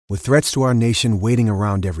With threats to our nation waiting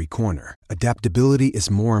around every corner, adaptability is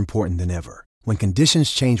more important than ever. When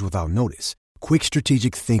conditions change without notice, quick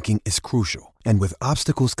strategic thinking is crucial. And with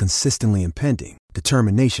obstacles consistently impending,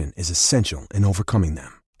 determination is essential in overcoming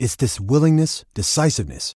them. It's this willingness,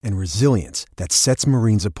 decisiveness, and resilience that sets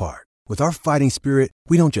Marines apart. With our fighting spirit,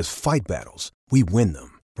 we don't just fight battles, we win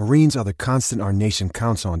them. Marines are the constant our nation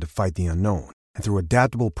counts on to fight the unknown. And through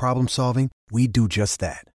adaptable problem solving, we do just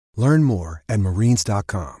that. Learn more at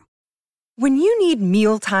marines.com. When you need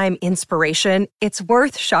mealtime inspiration, it's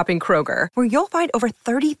worth shopping Kroger, where you'll find over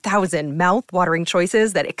 30,000 mouth-watering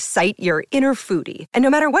choices that excite your inner foodie. And no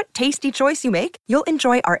matter what tasty choice you make, you'll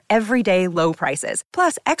enjoy our everyday low prices,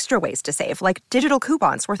 plus extra ways to save, like digital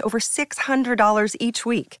coupons worth over $600 each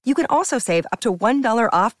week. You can also save up to $1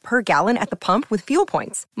 off per gallon at the pump with fuel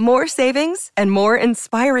points. More savings and more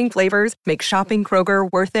inspiring flavors make shopping Kroger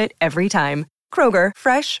worth it every time. Kroger,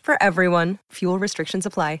 fresh for everyone. Fuel restrictions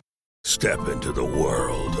apply. Step into the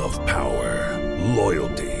world of power,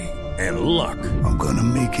 loyalty, and luck. I'm gonna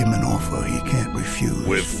make him an offer he can't refuse.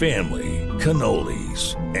 With family,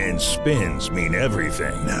 cannolis, and spins mean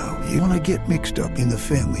everything. Now, you wanna get mixed up in the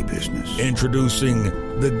family business. Introducing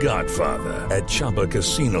The Godfather at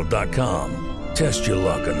ChumbaCasino.com. Test your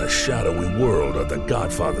luck in the shadowy world of The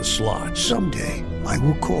Godfather slot. Someday, I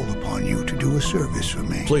will call upon you to do a service for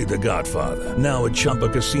me. Play The Godfather, now at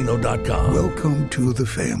ChumbaCasino.com. Welcome to the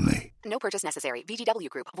family. No purchase necessary. VGW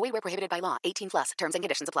Group. Void where prohibited by law. 18+. Terms and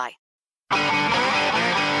conditions apply.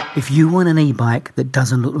 If you want an e-bike that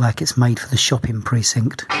doesn't look like it's made for the shopping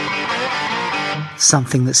precinct,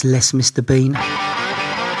 something that's less Mr. Bean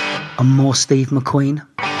and more Steve McQueen,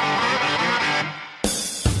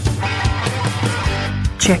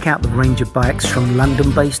 check out the range of bikes from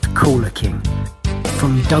London-based Cooler King.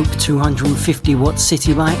 From dope 250-watt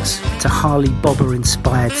city bikes to Harley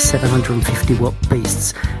Bobber-inspired 750-watt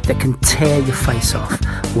beasts that can tear your face off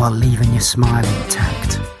while leaving your smile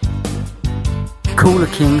intact. Cooler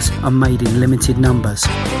Kings are made in limited numbers,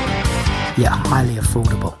 yet highly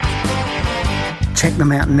affordable. Check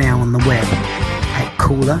them out now on the web at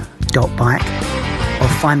cooler.bike or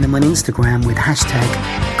find them on Instagram with hashtag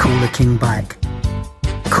CoolerKingBike.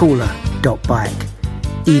 Cooler.bike.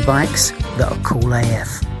 E-bikes that are cool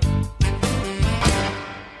AF.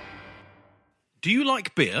 Do you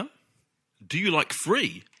like beer? Do you like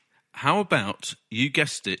free? How about, you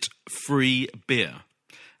guessed it, free beer?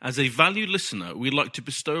 As a valued listener, we'd like to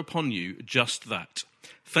bestow upon you just that.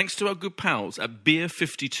 Thanks to our good pals at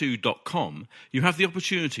beer52.com, you have the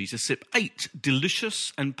opportunity to sip 8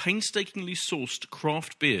 delicious and painstakingly sourced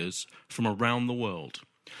craft beers from around the world.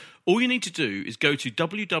 All you need to do is go to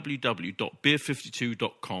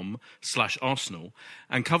www.beer52.com/Arsenal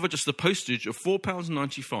and cover just the postage of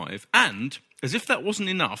 £4.95. And, as if that wasn't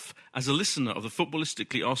enough, as a listener of the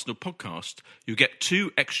Footballistically Arsenal podcast, you get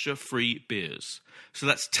 2 extra free beers. So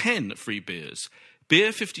that's 10 free beers.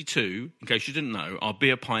 Beer 52, in case you didn't know, are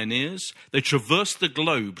beer pioneers. They traverse the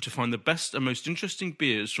globe to find the best and most interesting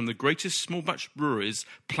beers from the greatest small batch breweries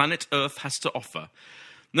planet Earth has to offer.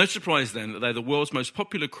 No surprise then that they're the world's most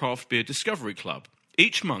popular craft beer discovery club.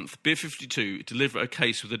 Each month, Beer 52 deliver a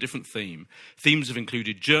case with a different theme. Themes have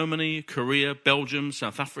included Germany, Korea, Belgium,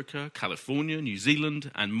 South Africa, California, New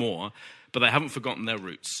Zealand, and more, but they haven't forgotten their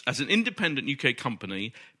roots. As an independent UK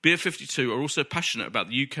company, Beer 52 are also passionate about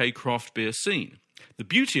the UK craft beer scene. The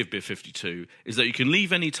beauty of Beer 52 is that you can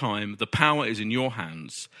leave any time, the power is in your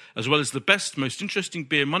hands. As well as the best, most interesting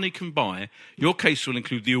beer money can buy, your case will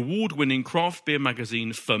include the award-winning craft beer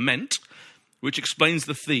magazine Ferment, which explains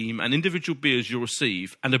the theme and individual beers you'll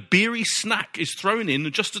receive, and a beery snack is thrown in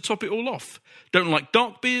just to top it all off. Don't like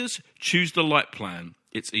dark beers? Choose the light plan.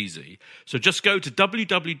 It's easy. So just go to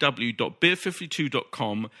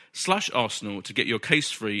www.beer52.com/Arsenal to get your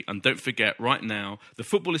case free. And don't forget, right now, the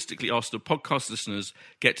Footballistically Arsenal podcast listeners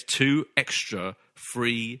get 2 extra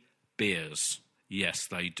free beers. Yes,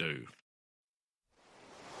 they do.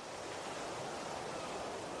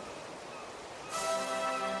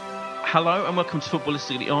 Hello and welcome to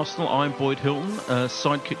Footballistically Arsenal. I'm Boyd Hilton.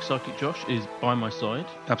 Sidekick Josh is by my side.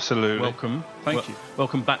 Absolutely. Welcome. Thank you.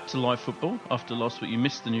 Welcome back to live football. After last week, you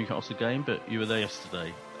missed the Newcastle game, but you were there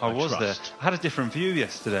yesterday. I was there. I had a different view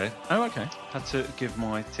yesterday. Oh, okay. Had to give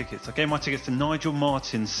my tickets. I gave my tickets to Nigel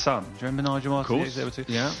Martin's son. Do you remember Nigel Martin? Of course.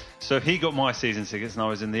 Yeah. So he got my season tickets and I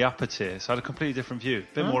was in the upper tier. So I had a completely different view.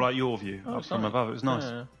 A bit more like your view up from above. It was nice.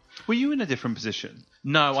 Yeah. Were you in a different position?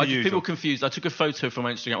 No, people confused. I took a photo from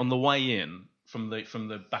Instagram on the way in from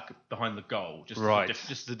the back behind the goal, just Right.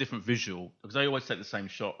 just a different visual, because I always take the same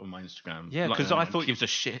shot on my Instagram. Yeah, Like, 'cause no I one thought- gives a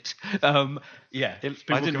shit. Yeah, I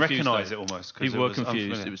people were didn't confused, recognise though. it almost. 'cause People it were was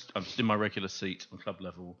confused. unfamiliar. I was in my regular seat on club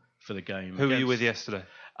level for the game. Who were you against- with yesterday?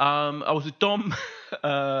 I was with Dom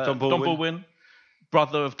Baldwin,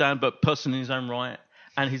 brother of Dan, but person in his own right,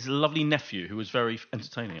 and his lovely nephew, who was very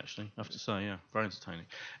entertaining, actually, I have to say, yeah, very entertaining.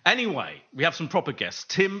 Anyway, we have some proper guests.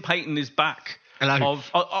 Tim Payton is back. Hello.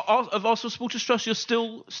 Of Arsenal Supporters Trust. You're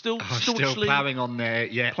still Still staunchly ploughing on there,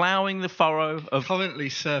 yeah. ploughing the furrow of. Currently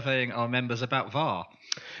surveying our members about VAR.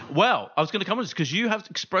 Well, I was going to come on this because you have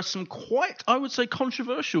expressed some quite, I would say,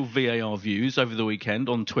 controversial VAR views over the weekend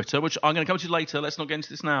on Twitter, which I'm going to come to later. Let's not get into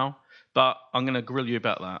this now, but I'm going to grill you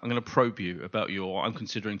about that. I'm going to probe you about what I'm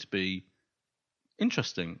considering to be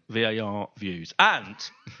interesting VAR views. And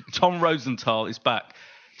Tom Rosenthal is back.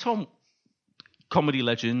 Tom, comedy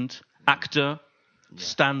legend, actor,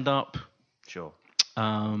 stand-up, Sure.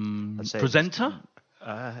 presenter.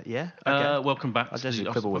 Yeah. Okay. Welcome back. I to just the quibble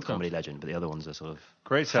Arsenal with podcast. Comedy Legend, but the other ones are sort of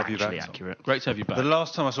Great to have you factually back, Tom. accurate. Great to have you back. The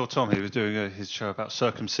last time I saw Tom, he was doing his show about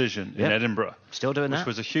circumcision in Yep. Edinburgh. Still doing which that.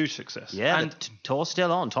 was a huge success. Yeah, And- the tour's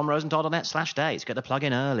still on. TomRosenthal.net/dates. Get the plug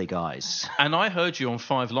in early, guys. And I heard you on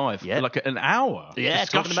 5 Live Yeah. for like an hour Yeah,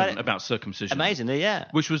 talking discussion about it. circumcision. Amazing, yeah.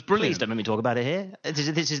 Which was brilliant. Please don't make me talk about it here.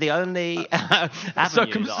 This is the only avenue that I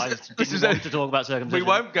didn't want to talk about circumcision. We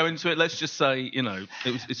won't go into it. Let's just say,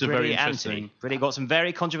 it's a very interesting. Pretty got some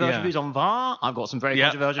very controversial Yeah. views on VAR. I've got some very Yeah.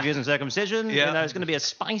 controversial views on circumcision. Yeah. It's going to be a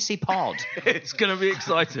spicy pod. It's going to be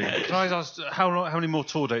exciting. Can I ask, how many more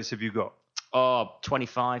tour dates have you got?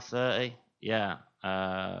 25, 30. Yeah.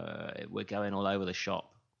 We're going all over the shop.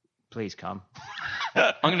 Please come.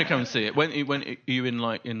 I'm going to come and see it. When are you in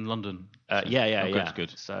London? Yeah.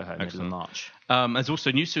 Good. Soho, middle of Excellent. March. There's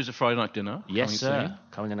also a new series of Friday Night Dinner. Yes, coming sir.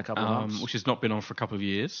 Coming in a couple soon, of months. which has not been on for a couple of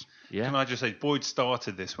years. Yeah. Can I just say, Boyd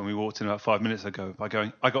started this when we walked in about 5 minutes ago by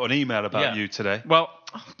going, I got an email about Yeah. you today. Well,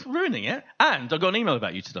 ruining it. And I got an email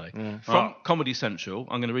about you today from Right. Comedy Central.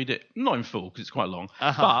 I'm going to read it, not in full because it's quite long.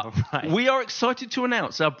 Uh-huh, but right. we are excited to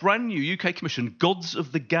announce our brand new UK commission, Gods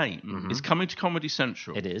of the Game, is coming to Comedy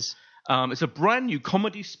Central. It is. It's a brand new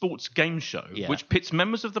comedy sports game show Yeah. which pits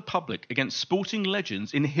members of the public against sporting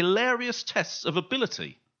legends in hilarious tests of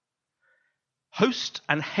ability. Host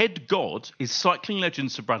and head god is cycling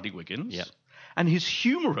legend Sir Bradley Wiggins. Yep. And his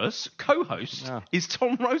humorous co-host Oh. is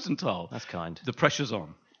Tom Rosenthal. That's kind. The pressure's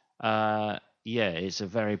on. Yeah, it's a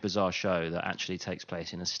very bizarre show that actually takes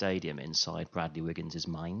place in a stadium inside Bradley Wiggins'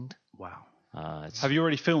 mind. Wow. Have you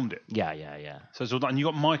already filmed it? Yeah. So it's all done. And you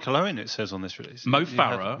got Michael Owen, it says on this release. Mo You had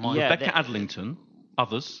Farah, Yeah, Rebecca they- Adlington,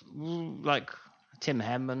 others. Like Tim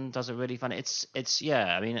Henman does it really funny. It's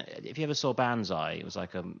yeah. I mean, if you ever saw Banzai, it was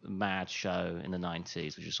like a mad show in the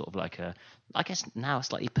 90s, which is sort of like I guess now a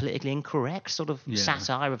slightly politically incorrect sort of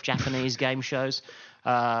satire of Japanese game shows.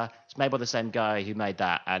 It's made by the same guy who made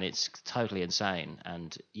that, and it's totally insane.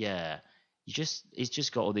 And yeah, he's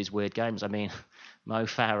just got all these weird games. I mean, Mo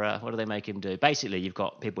Farah, what do they make him do? Basically, you've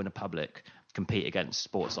got people in the public compete against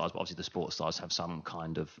sports stars, but obviously the sports stars have some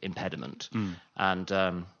kind of impediment. And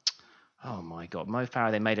oh my God, Mo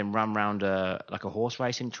Farah, they made him run round a horse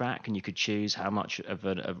racing track, and you could choose how much of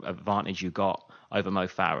an advantage you got over Mo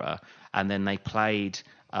Farah. And then they played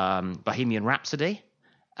Bohemian Rhapsody.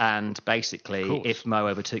 And basically, if Mo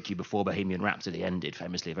overtook you before Bohemian Rhapsody ended,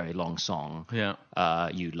 famously a very long song,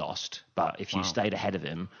 you lost. But if you stayed ahead of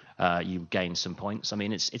him, you gained some points. I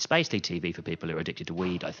mean, it's basically TV for people who are addicted to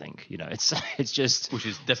weed, I think. It's just... Which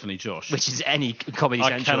is definitely Josh. Which is any Comedy I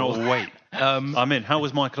Central. cannot wait. I'm in. How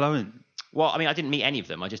was Michael Owen? Well, I mean, I didn't meet any of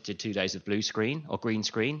them. I just did 2 days of blue screen or green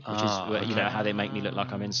screen, which is where, how they make me look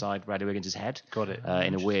like I'm inside Bradley Wiggins' head. Got it.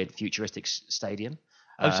 In a weird futuristic stadium.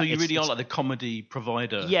 So you really are like the comedy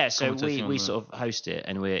provider. Yeah, so commentating on we the- sort of host it,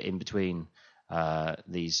 and we're in between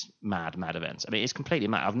these mad events. I mean, it's completely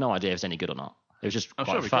mad. I have no idea if it's any good or not. It was just I'm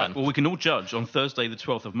quite sure we fun. can. Well, we can all judge on Thursday, the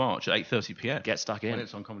 12th of March at 8:30 p.m. Get stuck in. When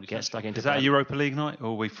it's on Comedy Get Central. stuck into Is that a that. Europa League night, or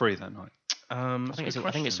are we free that night? I think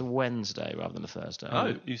it's a Wednesday rather than a Thursday.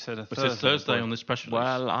 Oh, You said a it Thursday. says Thursday on this press release,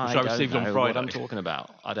 Well, which I I don't received know on what Friday. I'm talking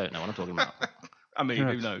about. I don't know what I'm talking about. I mean,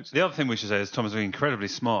 who knows? The other thing we should say is Thomas is incredibly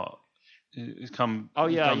smart. He's come. Oh,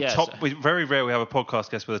 yeah, come yeah. Top, very rare we have a podcast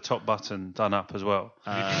guest with a top button done up as well.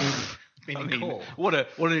 What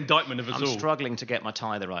an indictment of us I'm all. struggling to get my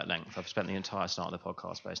tie the right length. I've spent the entire start of the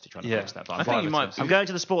podcast basically trying to Yeah. fix that. But I think you might. I'm going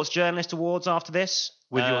to the Sports Journalist Awards after this.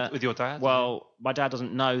 With your dad? Well, my dad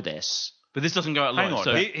doesn't know this. But this doesn't go out live. Hang on,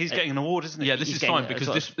 So, he's getting an award, isn't he? yeah, this he's is getting fine a because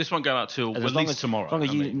sort of- this won't go out till As at long least as, tomorrow. as long as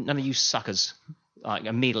I mean. none of you suckers like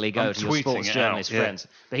immediately go I'm to your tweeting sports it journalist out, yeah. friends.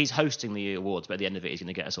 But he's hosting the awards, but at the end of it, he's going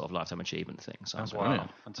to get a sort of lifetime achievement thing. So That's I'm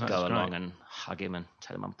brilliant. to go along and hug him and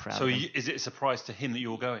tell him I'm proud So of him. is it a surprise to him that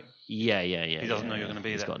you're going? Yeah. He doesn't know you're going to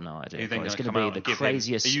be He's there. got no idea. Are you then It's gonna going come to out be the and give him-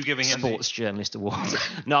 craziest are you giving him sports journalist award.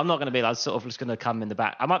 No, I'm not going to be. I'm sort of just going to come in the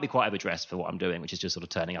back. I might be quite overdressed for what I'm doing, which is just sort of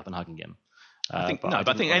turning up and hugging him. I think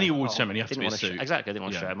didn't any wanna- award ceremony you have to be a suit. Exactly. I didn't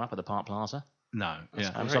want to Yeah. show him up at the Park Plaza. No,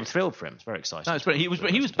 yeah. So I'm thrilled for him. It's very exciting. No, it's brilliant.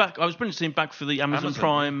 He was back. I was brilliant to see him back for the Amazon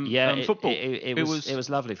Prime football. It was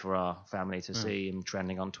lovely for our family to see him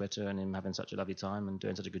trending on Twitter and him having such a lovely time and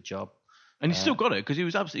doing such a good job. And he still got it because he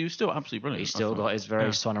was still absolutely brilliant. He's still got his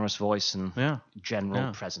very sonorous voice and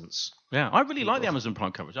general presence. Yeah, I really like the Amazon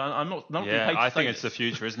Prime coverage. I'm not. Yeah, I think it's the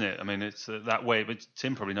future, isn't it? I mean, it's that way. But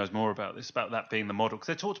Tim probably knows more about this, about that being the model, because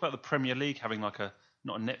they talked about the Premier League having like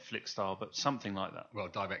not a Netflix style, but something like that. Well,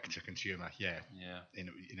 direct to consumer, yeah. In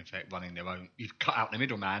effect, running their own. You've cut out the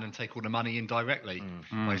middleman and take all the money in directly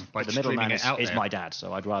by The middleman streaming it out is there. my dad,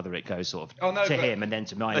 so I'd rather it go sort of but him and then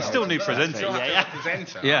to my. They still need presenters. Still have to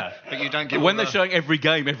presenter, Yeah. but you don't give When all they're the- showing every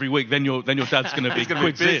game every week, then your dad's going to be gonna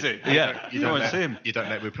be busy. Yeah. You don't let see him. You don't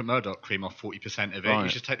let Rupert Murdoch cream off 40% of it. Right. You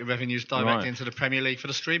just take the revenues direct Right. into the Premier League for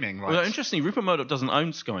the streaming rights. Well, interestingly, Rupert Murdoch doesn't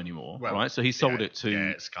own Sky anymore, Well, right? So he sold yeah, it to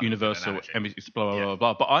it's kind of Universal, an analogy. NBC, blah blah blah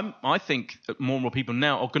blah. But I think that more and more people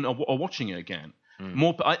now are watching it again.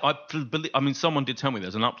 More, I believe. I mean, someone did tell me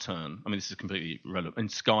there's an upturn. I mean, this is completely irrelevant in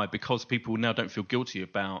Sky because people now don't feel guilty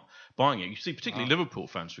about buying it. You see, particularly Liverpool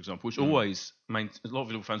fans, for example, which always a lot of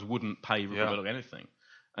Liverpool fans wouldn't pay Rupert Murdoch anything,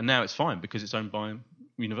 and now it's fine because it's owned by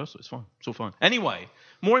Universal. It's fine. It's all fine. Anyway,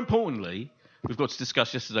 more importantly, we've got to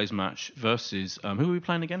discuss yesterday's match versus who were we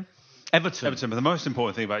playing again? Everton. But the most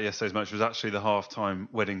important thing about yesterday's match was actually the half-time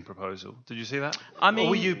wedding proposal. Did you see that? I mean, or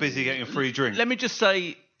were you busy getting a free drink? Let me just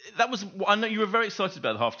say, that was. I know you were very excited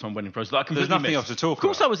about the half-time wedding proposal. I completely There's nothing missed. else to talk Of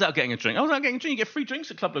course, about. I was out getting a drink. I was out getting a drink. You get free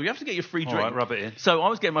drinks at Club Blue. You have to get your free All drink. right, rub it in. So I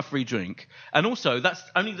was getting my free drink, and also that's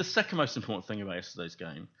only the second most important thing about yesterday's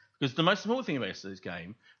game. Because the most important thing about yesterday's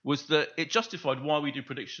game was that it justified why we do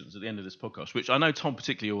predictions at the end of this podcast, which I know Tom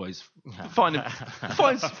particularly always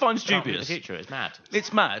finds dubious. The future is mad.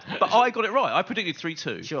 It's mad, but I got it right. I predicted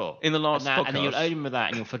 3-2. Sure. In the last podcast. And then you'll own him with that,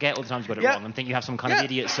 and you'll forget all the times you got it Yeah. wrong, and think you have some kind of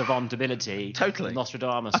idiot savant ability. Totally.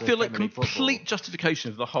 Nostradamus. I feel like Premier League complete football.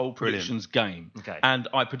 justification of the whole predictions game. Okay. And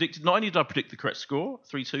I predicted, not only did I predict the correct score,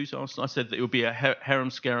 3-2 to Arsenal, I said that it would be a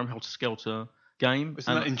harem-scarum, helter-skelter game.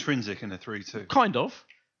 Isn't that intrinsic in a 3-2? Kind of.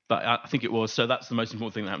 But I think it was. So that's the most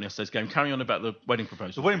important thing that happened yesterday's game. Carrying on about the wedding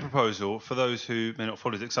proposal. The wedding proposal, for those who may not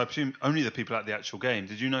follow it, because I presume only the people at the actual game.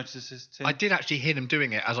 Did you notice this, Tim? I did actually hear them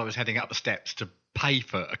doing it as I was heading up the steps to pay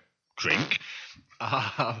for a drink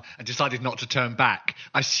and decided not to turn back.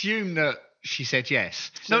 I assume that she said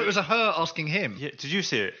yes. No, it was her asking him. Yeah, did you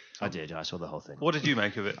see it? I did. I saw the whole thing. What did you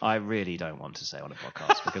make of it? I really don't want to say on a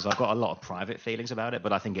podcast because I've got a lot of private feelings about it,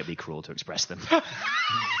 but I think it'd be cruel to express them. All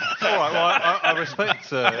right, well, I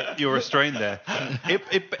respect your restraint there.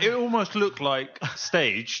 It almost looked like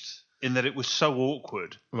staged in that it was so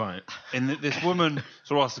awkward. Right. In that this woman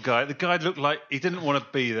sort of asked the guy looked like he didn't want to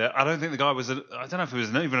be there. I don't think the guy was, I don't know if he was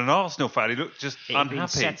even an Arsenal fan. He looked just It had been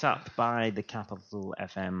unhappy. set up by the Capital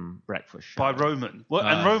FM breakfast show. By Roman. Well,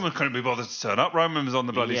 and Roman couldn't be bothered to turn up. Roman was on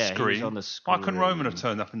the bloody Yeah, he screen. was on the Why couldn't screen. Roman have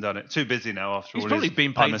turned up and done it? Too busy now after He's all. probably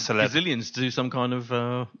been paid I'm a celeb. gazillions to do some kind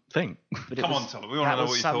of thing. But it Come was- on, Tom. We want to that know was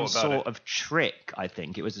what you some thought about sort it. of trick, I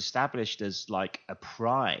think. It was established as like a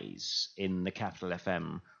prize in the Capital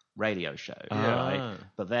FM radio show. Right?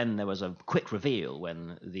 But then there was a quick reveal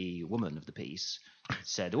when the woman of the piece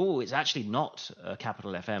said, oh, it's actually not a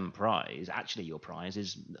Capital FM prize. Actually, your prize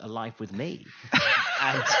is a life with me.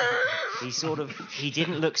 And he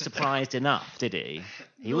didn't look surprised enough, did he?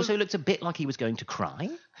 He also looked a bit like he was going to cry.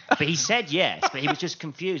 But he said yes, but he was just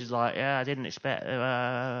confused. He was like, yeah, I didn't expect.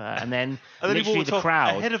 And then And then he literally walked the off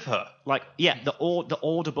crowd, ahead of her. like, yeah, the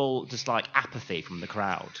audible just like apathy from the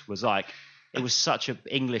crowd was like, it was such an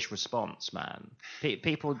English response, man.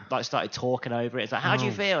 People like started talking over it. It's like, how do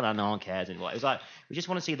you feel? And no one cares anymore. It was like, we just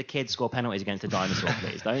want to see the kids score penalties against the dinosaur,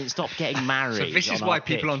 please. Don't stop getting married. So this is on why our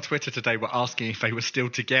people pitch. on Twitter today were asking if they were still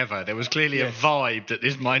together. There was clearly a vibe that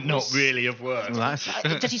this might not really have worked.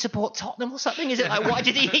 Does he support Tottenham or something? Is it like, why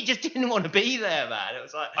did he just didn't want to be there, man? It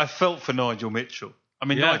was like, I felt for Nigel Mitchell. I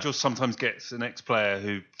mean, Yeah. Nigel sometimes gets an ex-player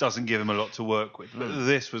who doesn't give him a lot to work with. But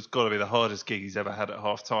this was got to be the hardest gig he's ever had at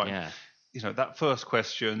half-time. yeah. You know, that first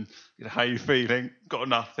question, how you feeling? Got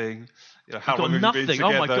nothing. How Got long have you been nothing. Oh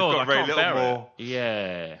together? my God, Got I very can't little bear it. more.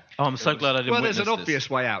 Yeah. Oh, I'm so glad I didn't Well, there's witness an obvious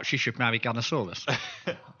way out. She should marry Gunnosaurus.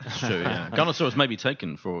 That's true, yeah. Gunnosaurus may be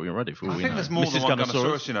taken for all you're ready for all I we think know. there's more Mrs. than one Gunnosaurus.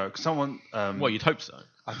 Gunnosaurus, you know, 'cause someone... Well, you'd hope so.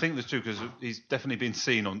 I think that's true because he's definitely been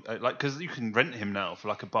seen on because you can rent him now for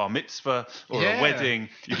like a bar mitzvah or a wedding.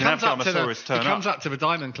 You can have Gunnersaurus turn up. He comes up to the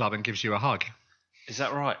Diamond Club and gives you a hug. Is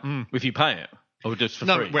that right? If you pay it. Or just for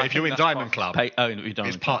free? Well, if you're in Diamond Club,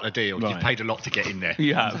 it's part of the deal. Right. You've paid a lot to get in there.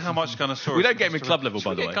 Yeah. How much Gunnersaurus? We don't get him in club level,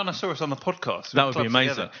 by the way. We get Gunnersaurus on the podcast. That would be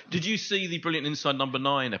amazing. Together. Did you see the brilliant Inside Number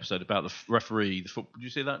 9 episode about the referee? Did you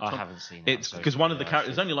see that? I haven't seen it. It's because one of the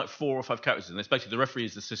characters, there's only like 4 or 5 characters, and it's basically the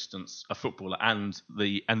referee's assistants, a footballer, and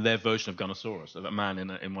their version of Gunnersaurus, of a man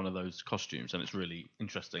in one of those costumes, and it's really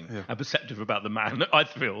interesting and perceptive about the man, I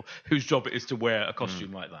feel, whose job it is to wear a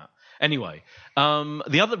costume like that. Anyway,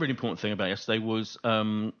 the other really important thing about yesterday was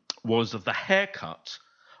of the haircut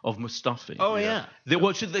of Mustafi. Oh, yeah.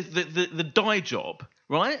 The dye job,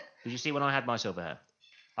 right? Did you see when I had my silver hair?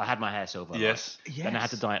 I had my hair silver. Yes. Right? Then I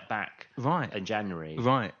had to dye it back. Right. In January.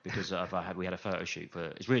 Right. Because we had a photo shoot for.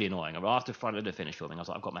 It's really annoying. After Front End finished filming, I was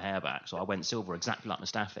like, I've got my hair back, so I went silver exactly like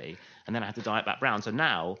Mustafi, and then I had to dye it back brown. So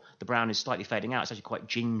now the brown is slightly fading out. It's actually quite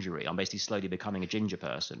gingery. I'm basically slowly becoming a ginger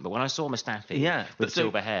person. But when I saw Mustafi with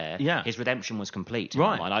silver hair, his redemption was complete.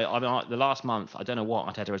 Right. I the last month, I don't know what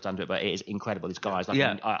Arteta has done to it, but it is incredible. This guy is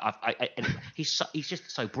like, he's just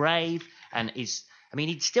so brave, and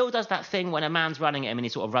he still does that thing when a man's running at him and he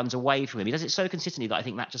sort of runs away from him. He does it so consistently that I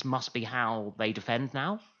think that just must be how they defend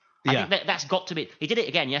now. I think that's got to be. He did it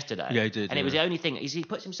again yesterday. Yeah, he did. And it was the only thing. He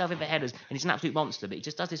puts himself in the headers, and he's an absolute monster. But he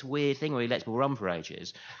just does this weird thing where he lets people run for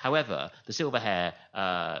ages. However, the silver hair,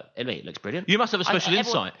 it looks brilliant. You must have a special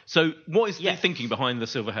insight. So, what is the thinking behind the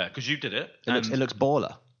silver hair? Because you did it. It looks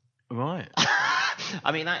baller. Right.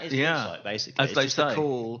 I mean, that is the insight, basically. As they say.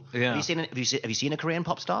 Cool. Yeah. Have you seen a Korean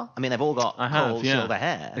pop star? I mean, they've all got cool silver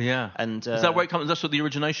hair. Yeah. And is that where it comes? That's what the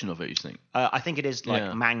origination of it, you think? I think it is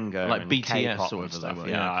like manga, like and BTS K-pop or and stuff.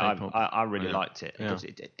 whatever. I really liked it.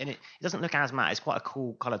 It doesn't look as matte. It's quite a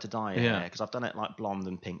cool colour to dye in there, because I've done it like blonde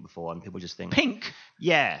and pink before, and people just think pink.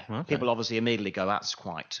 Yeah. Okay. People obviously immediately go, "That's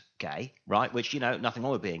quite gay," right? Which nothing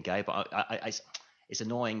wrong with being gay, but it's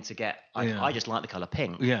annoying to get. I just like the colour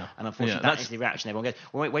pink. Yeah. And unfortunately, that is the reaction everyone gets.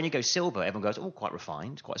 When you go silver, everyone goes, "Oh, quite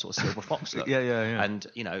refined, quite sort of silver fox look." Yeah. And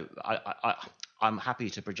I'm happy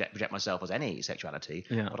to project myself as any sexuality,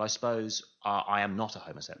 but I suppose I am not a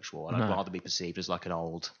homosexual, and I'd rather be perceived as like an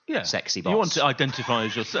old, sexy boss. You want to identify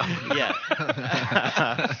as yourself?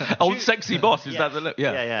 Yeah. Old sexy boss, is that the look?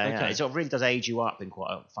 Yeah. Okay. It sort of really does age you up in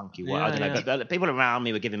quite a funky way. I don't know, but people around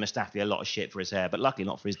me were giving Mustafi a lot of shit for his hair, but luckily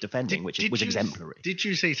not for his defending, which was exemplary. Did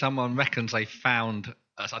you see someone reckons they found,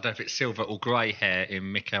 I don't know if it's silver or grey hair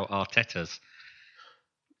in Mikel Arteta's?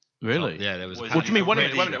 Really? Yeah, there was. What do you mean?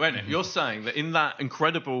 Wait a minute. You're saying that in that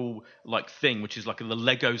incredible thing, which is like the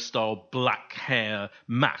Lego style black hair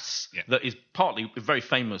mass that is partly a very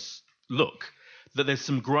famous look, that there's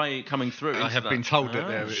some grey coming through. I have been told that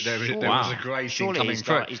there was a grey thing coming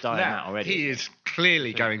through. He's dying out already. He is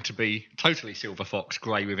clearly going to be totally silver fox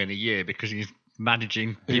grey within a year because he's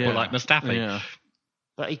managing people like Mustafi. Yeah.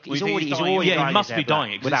 But he's already he must be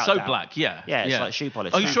dying it because it's so black. Yeah, it's like shoe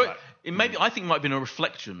polish. Are you sure? I think it might have been a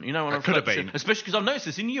reflection. It could have been, especially because I've noticed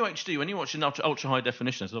this in UHD when you watch in ultra high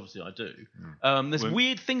definition, as obviously I do. There's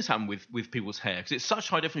weird things happen with people's hair because it's such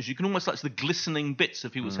high definition. You can almost see the glistening bits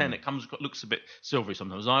of people's hair, and it looks a bit silvery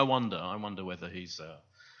sometimes. I wonder whether he's.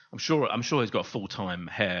 I'm sure he's got a full-time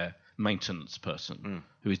hair maintenance person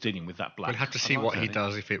who is dealing with that black. We'll have to see what he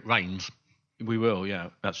does if it rains. We will, yeah.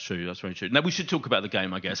 That's true. That's very true. Now, we should talk about the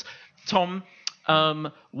game, I guess. Tom,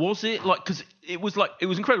 was it because it was an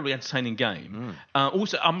incredibly entertaining game.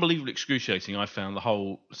 Also, unbelievably excruciating, I found, the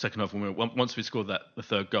whole second half once we scored the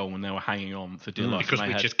third goal and they were hanging on for dear life. Because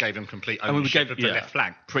we just gave them complete ownership of the left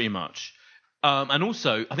flank. Pretty much. And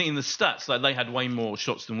also, I think in the stats, they had way more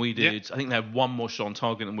shots than we did. Yeah. I think they had one more shot on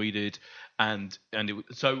target than we did.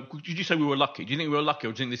 So, did you say we were lucky? Do you think we were lucky,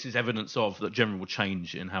 or do you think this is evidence of that general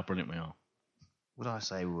change in how brilliant we are? Would I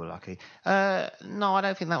say we were lucky? No, I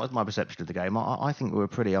don't think that was my perception of the game. I think we were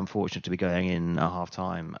pretty unfortunate to be going in at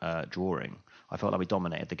half-time drawing. I felt like we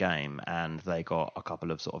dominated the game, and they got a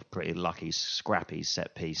couple of sort of pretty lucky, scrappy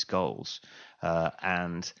set-piece goals.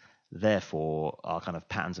 And therefore, our kind of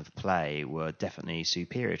patterns of play were definitely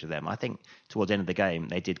superior to them. I think towards the end of the game,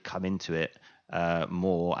 they did come into it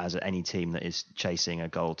more as any team that is chasing a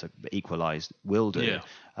goal to equalise will do.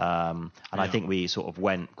 I think we sort of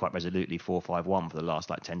went quite resolutely 4-5-1 for the last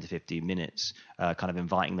 10 to 15 minutes, kind of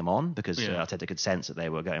inviting them on because Arteta could sense that they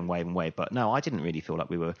were going wave and wave. But no, I didn't really feel like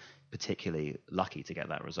we were particularly lucky to get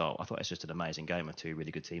that result. I thought it's just an amazing game of two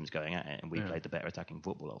really good teams going at it, and we played the better attacking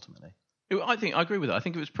football ultimately. I agree with that. I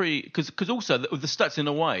think it was pretty because also the stats in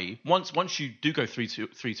a way once you do go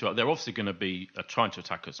 3-2 up, they're obviously going to be trying to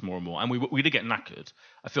attack us more and more, and we did get knackered.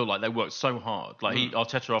 I feel like they worked so hard. Like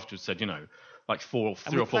Arteta afterwards said, like three or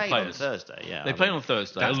four players. On Thursday, yeah. They played on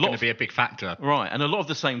Thursday. That's going to be a big factor, right? And a lot of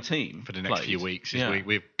the same team for the next few weeks.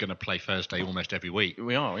 We're going to play Thursday almost every week.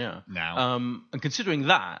 We are, yeah. Now, and considering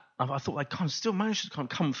that, I thought they kind of still managed to kind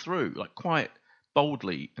of come through like quite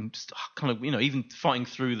boldly and just kind of even fighting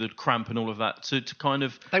through the cramp and all of that to kind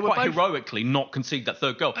of they were quite both, heroically not concede that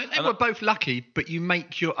third goal. They were both lucky, but you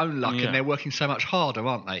make your own luck, and they're working so much harder,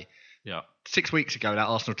 aren't they? Yeah. 6 weeks ago, that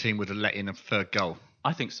Arsenal team would have let in a third goal.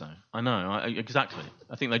 I think so. I know. Exactly.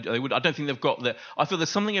 I think they would. I don't think they've got the. I feel there's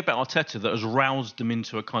something about Arteta that has roused them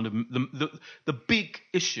into a kind of the big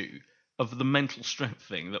issue of the mental strength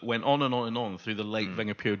thing that went on and on and on through the late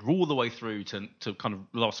Wenger period, all the way through to kind of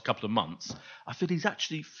the last couple of months. I feel he's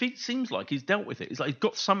actually seems like he's dealt with it. It's like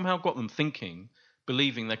he's somehow got them thinking,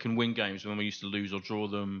 believing they can win games when we used to lose or draw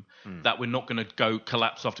them, that we're not going to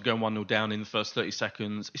collapse after going 1-0 down in the first 30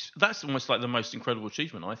 seconds. That's almost like the most incredible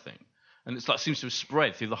achievement, I think. And it's like seems to have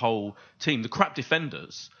spread through the whole team. The crap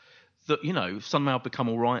defenders that somehow become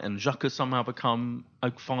all right, and Xhaka somehow become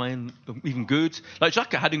fine, even good. Like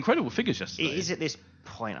Xhaka had incredible figures yesterday. It is at this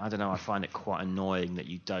point, I don't know. I find it quite annoying that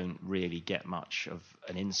you don't really get much of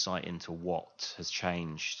an insight into what has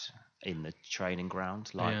changed in the training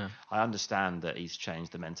ground. I understand that he's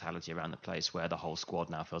changed the mentality around the place where the whole squad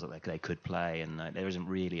now feels like they could play, and there isn't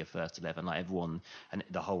really a first 11. Like everyone, and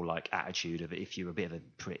the whole attitude of it, if you're a bit of a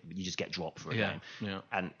prick, you just get dropped for a game. Yeah.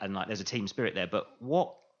 And like there's a team spirit there. But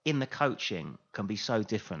what in the coaching can be so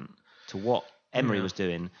different to what Emery was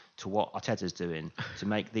doing to what Arteta's doing to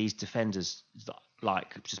make these defenders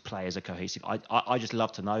just play as a cohesive. I just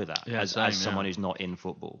love to know that as someone who's not in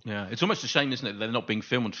football. Yeah, it's almost a shame, isn't it? They're not being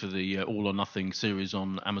filmed for the All or Nothing series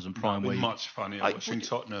on Amazon Prime. It'd be much funnier watching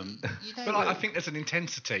Tottenham. But I think there's an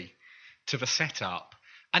intensity to the setup,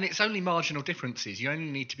 and it's only marginal differences. You only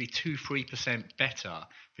need to be 2-3% better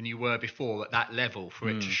than you were before at that level for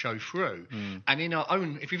it to show through. And in our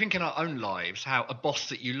own, if you think in our own lives, how a boss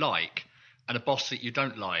that you like and a boss that you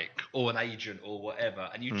don't like, or an agent or whatever,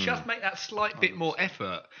 and you just make that slight bit more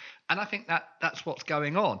effort. And I think that's what's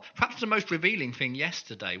going on. Perhaps the most revealing thing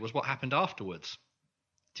yesterday was what happened afterwards.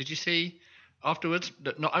 Did you see afterwards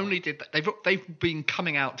that not only did they've been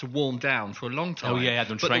coming out to warm down for a long time,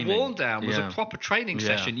 but training. The warm down was a proper training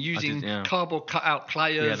session using cardboard cutout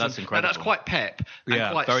players. Yeah, that's incredible. That's quite pep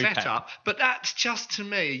and quite very set pep. up. But that's just to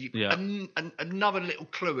me another little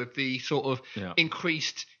clue of the sort of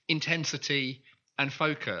increased intensity and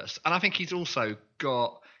focus. And I think he's also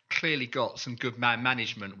clearly got some good man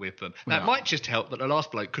management with them. Now, it might just help that the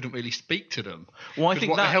last bloke couldn't really speak to them. Well, I think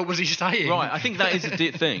what the hell was he saying? Right, I think that is a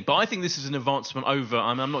thing. But I think this is an advancement over.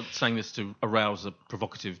 I mean, I'm not saying this to arouse a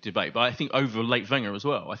provocative debate, but I think over late Wenger as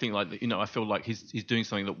well. I think I feel like he's doing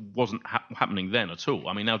something that wasn't happening then at all.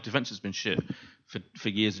 I mean, our defence has been shit for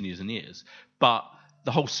years and years and years, but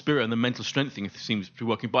the whole spirit and the mental strength thing seems to be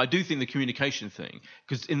working. But I do think the communication thing,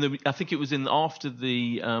 because I think it was after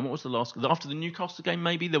the after the Newcastle game,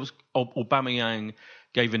 maybe there was Aubameyang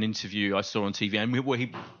gave an interview I saw on TV, and where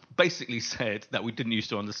he basically said that we didn't used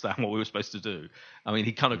to understand what we were supposed to do. I mean,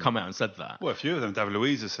 he kind of come out and said that. Well, a few of them. David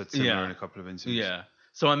Luiz has said similar in a couple of interviews. Yeah.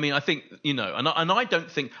 So I mean, I think and I don't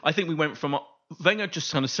think we went from Wenger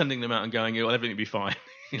just kind of sending them out and going, everything will be fine.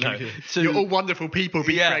 You're all wonderful people,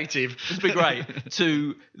 be creative. Just be great.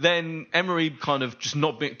 To then Emery kind of just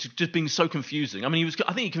just being so confusing. I mean,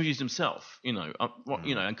 I think he confused himself, and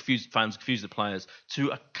confused fans, confused the players.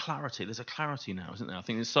 To a clarity. There's a clarity now, isn't there? I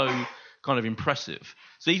think it's so kind of impressive.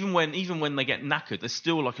 So even when they get knackered, there's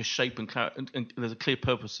still like a shape and there's a clear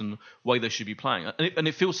purpose and way they should be playing. And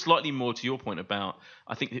it feels slightly more to your point about.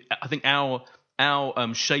 I think our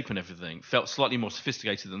shape and everything felt slightly more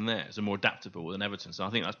sophisticated than theirs and more adaptable than Everton's. So I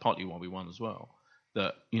think that's partly why we won as well.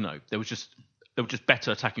 That there were just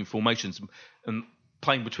better attacking formations and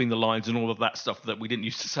playing between the lines and all of that stuff that we didn't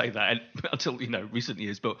used to say that until recent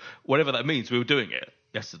years. But whatever that means, we were doing it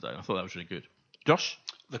yesterday. I thought that was really good. Josh,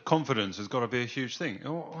 the confidence has got to be a huge thing.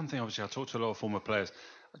 One thing, obviously, I talked to a lot of former players.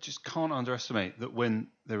 I just can't underestimate that when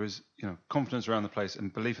there is, confidence around the place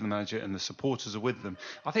and belief in the manager and the supporters are with them.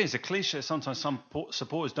 I think it's a cliche. Sometimes some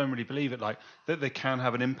supporters don't really believe it, like that they can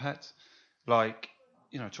have an impact. Like,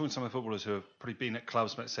 talking to some of the footballers who have probably been at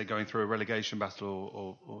clubs, let's say going through a relegation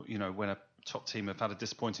battle or when a top team have had a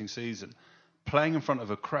disappointing season, playing in front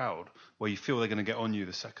of a crowd where you feel they're going to get on you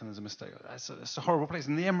the second there's a mistake. That's a horrible place.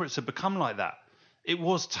 And the Emirates have become like that. It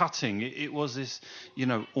was tutting. It was this,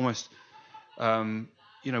 almost...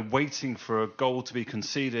 waiting for a goal to be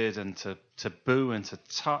conceded and to boo and to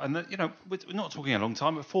we're not talking a long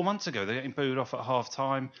time, but 4 months ago they're getting booed off at half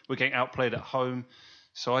time. We're getting outplayed at home.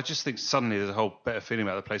 So I just think suddenly there's a whole better feeling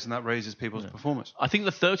about the place, and that raises people's performance. I think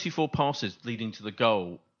the 34 passes leading to the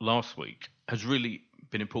goal last week has really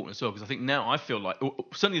been important as well, because I think now I feel like,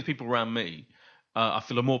 certainly the people around me, I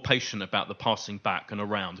feel are more patient about the passing back and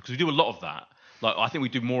around, because we do a lot of that. Like, I think we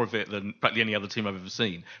do more of it than practically any other team I've ever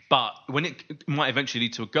seen. But when it might eventually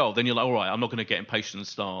lead to a goal, then you're like, all right, I'm not going to get impatient and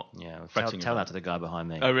start tell that to the guy behind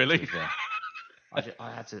me. Oh, really?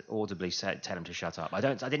 I had to audibly tell him to shut up. I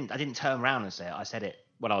didn't turn around and say it. I said it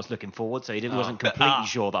when I was looking forward, so he wasn't completely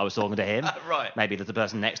sure that I was talking to him. Right. Maybe that the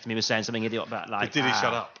person next to me was saying something idiot about like. But did he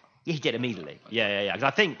shut up? Yeah, he did immediately. Yeah. Because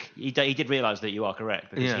I think he did realise that you are correct,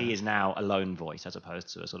 because he is now a lone voice as opposed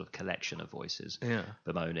to a sort of collection of voices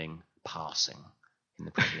bemoaning passing in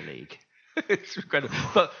the Premier League. It's incredible.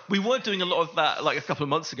 But we were doing a lot of that like a couple of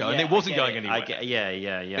months ago, and it wasn't going anywhere.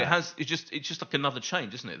 It's just like another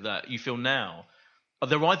change, isn't it? That you feel now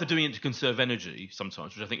they're either doing it to conserve energy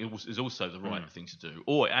sometimes, which I think is also the right thing to do,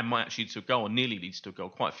 or it might actually to a goal, and nearly leads to a goal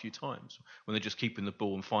quite a few times when they're just keeping the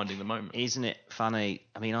ball and finding the moment. Isn't it funny?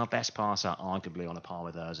 I mean, our best passer, arguably on a par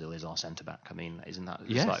with Ozil, is our centre back. I mean, isn't that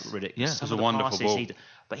like ridiculous? Yeah, it was a wonderful ball.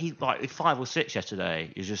 But he like 5 or 6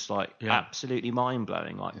 yesterday is just like absolutely mind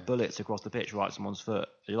blowing, like bullets across the pitch, right someone's foot.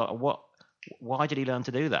 You're like, what? Why did he learn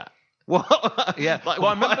to do that? What? Yeah. Like,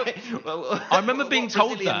 well, I remember being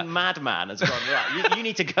told that madman has gone right. You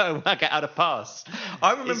need to go work out how to pass.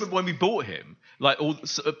 I remember when we bought him, like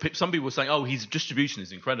some people were saying, "Oh, his distribution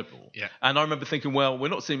is incredible." Yeah. And I remember thinking, well, we're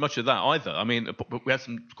not seeing much of that either. I mean, we had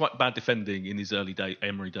some quite bad defending in his early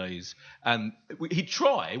Emery days, and he'd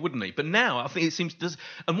try, wouldn't he? But now I think it seems.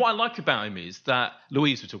 And what I like about him is that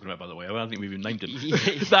Louise we're talking about, by the way. I don't think we've even named him.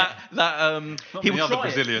 that he would try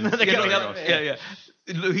Brazilian.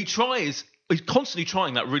 He's constantly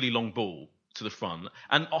trying that really long ball to the front,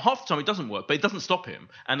 and half the time it doesn't work, but it doesn't stop him.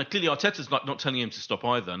 And clearly Arteta's like not telling him to stop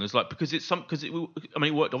either, and it's like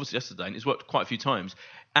it worked obviously yesterday, and it's worked quite a few times,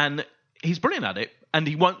 and he's brilliant at it, and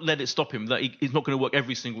he won't let it stop him. That he's not going to work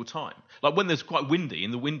every single time. Like when there's quite windy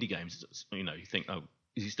in the windy games, you think, oh,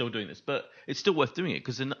 is he still doing this? But it's still worth doing it,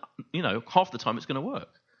 because half the time it's going to work.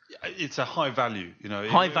 It's a high value,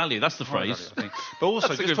 High value, that's the phrase. Value, I think. But also,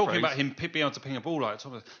 just talking phrase. about him being able to ping a ball like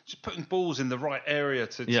just putting balls in the right area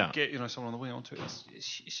to get someone on the wing onto it.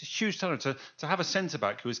 It's a huge talent to have a centre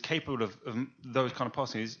back who is capable of those kind of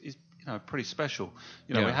passing is pretty special.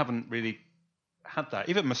 We haven't really had that.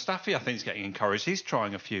 Even Mustafi, I think, is getting encouraged. He's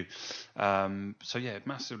trying a few.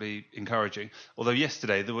 Massively encouraging. Although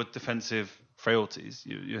yesterday there were defensive frailties.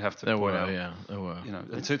 You have to point out. There were.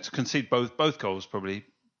 And to concede both goals probably.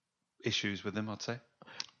 Issues with him, I'd say.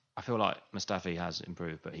 I feel like Mustafi has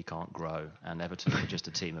improved, but he can't grow. And Everton were just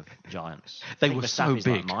a team of giants. They were so big,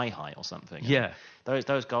 like my height or something. Yeah,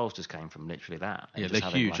 those goals just came from literally that. Yeah, they're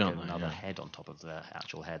huge, aren't they? Another head on top of their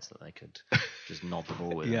actual heads that they could just nod the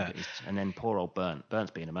ball with. And then poor old Bernt's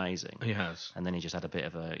been amazing. He has. And then he just had a bit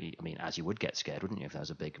of as you would get scared, wouldn't you, if there was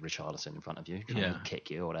a big Richarlison in front of you trying to kick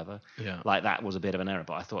you or whatever. Yeah. Like that was a bit of an error,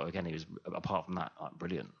 but I thought again he was, apart from that,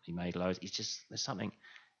 brilliant. He made loads. There's something.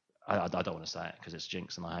 I don't want to say it because it's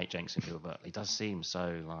jinx, and I hate jinxing people, but he does seem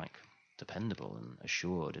so dependable and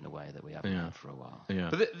assured in a way that we haven't had for a while. Yeah.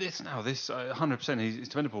 But this 100%, he's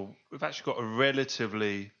dependable. We've actually got a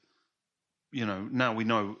relatively, now we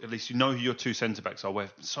know, at least who your two centre backs are. Where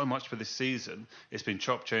so much for this season, it's been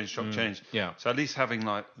chop change. Yeah. So at least having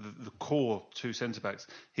the core two centre backs,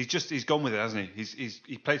 he's gone with it, hasn't he?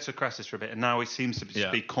 He played Socrates for a bit, and now he seems to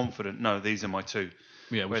just be confident. No, these are my two.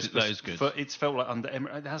 Yeah, that is good. It's felt like under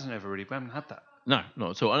Emery, it hasn't ever really. We haven't had that. No, not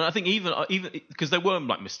at all. And I think even because there were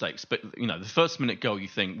mistakes, but the first minute goal, you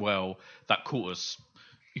think, well, that caught us.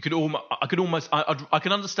 I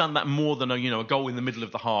can understand that more than a goal in the middle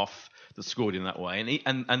of the half that scored in that way.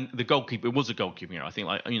 And the goalkeeper, it was a goalkeeping error. I think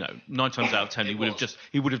 9 times out of 10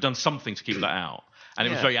 he would have done something to keep that out. And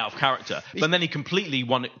it was very out of character. But then he completely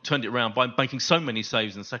turned it around by making so many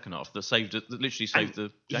saves in the second half that literally saved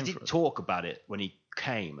the game. He did talk about it when he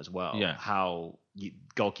came as well. Yeah. How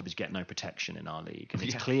goalkeepers get no protection in our league, and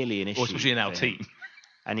it's clearly an issue, especially in our team.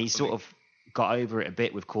 And he sort of got over it a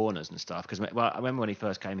bit with corners and stuff. Because I remember when he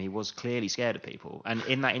first came, he was clearly scared of people, and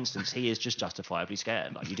in that instance, he is just justifiably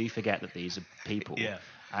scared. You do forget that these are people. Yeah.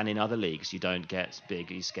 And in other leagues, you don't get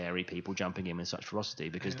big, scary people jumping in with such ferocity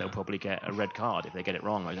because they'll probably get a red card if they get it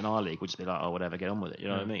wrong. Whereas in our league, we'll just be like, oh, whatever, get on with it. You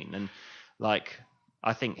know what I mean? And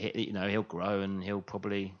I think he'll grow and he'll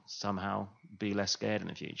probably somehow be less scared in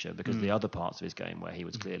the future because the other parts of his game where he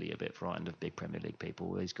was clearly a bit frightened of big Premier League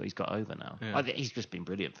people, he's got over now. Yeah. I think he's just been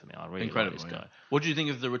brilliant for me. I really Incredible, like this guy. What do you think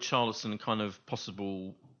of the Richarlison kind of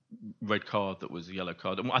possible red card that was a yellow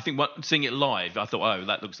card? I think seeing it live, I thought, oh,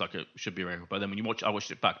 that looks like it should be a red card. But then when I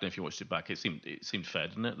watched it back. Then if you watched it back, it seemed fair,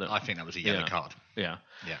 didn't it? I think that was a yellow card. Yeah.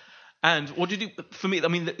 Yeah. And what did you? For me, I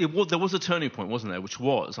mean, there was a turning point, wasn't there? Which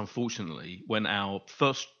was, unfortunately, when our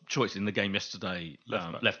first choice in the game yesterday,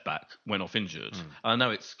 left back, went off injured. I know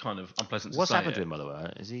it's kind of unpleasant to say. What's happened to him, by the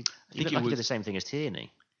way? Is he? I think he did the same thing as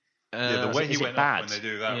Tierney. The way he went bad? off when they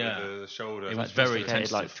do that with the shoulder. It was very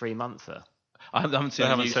tense. Like 3-monther. I haven't seen. They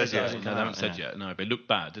haven't said yet. No, they haven't said yet. No, but it looked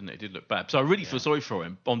bad, didn't it? It did look bad. So I really feel sorry for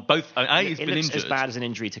him on both. He's been injured. As bad as an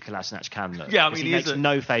injury to Kolasinac can look. Yeah, I mean, he makes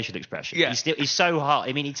no facial expression. Yeah. He's so hard.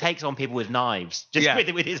 I mean, he takes on people with knives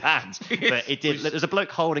just with his hands. But it did. There's a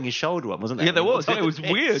bloke holding his shoulder on, wasn't there? Yeah, there was. Yeah, it was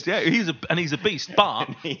weird. Yeah, he's a beast. But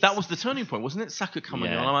that was the turning point, wasn't it? Saka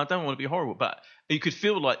coming on. I don't want to be horrible, but you could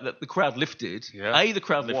feel like that the crowd lifted. Yeah. The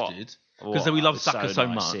crowd lifted. Because we love Saka so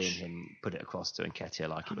much. Seeing him put it across to Nketiah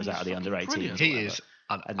like it was out of the under-18. He is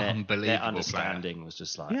unbelievable. Their understanding was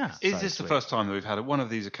just like. Yeah. Is this the first time that we've had one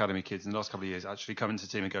of these academy kids in the last couple of years actually come into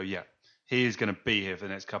the team and go, yeah, he is going to be here for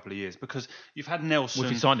the next couple of years? Because you've had Nelson. Well,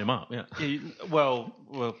 if you signed him up, well,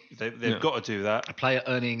 they've got to do that. A player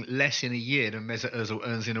earning less in a year than Mesut Ozil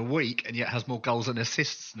earns in a week, and yet has more goals and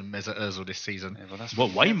assists than Mesut Ozil this season.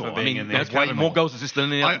 Yeah, way more. I mean, way more goals assists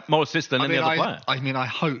than any other player. I mean, I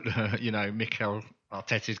hope Mikel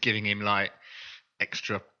Arteta's giving him like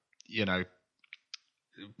extra,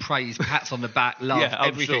 praise, pats on the back, love,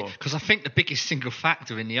 everything. Because I think the biggest single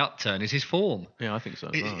factor in the upturn is his form. Yeah, I think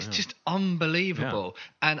so. It's just unbelievable.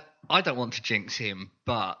 Yeah. And I don't want to jinx him,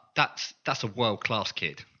 but that's a world-class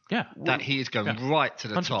kid. Yeah. That he is going right to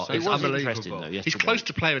the 100%. Top. It's unbelievable. He's close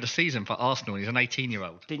to player of the season for Arsenal. He's an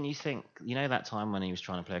 18-year-old. Didn't you think, that time when he was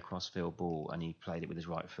trying to play a cross-field ball and he played it with his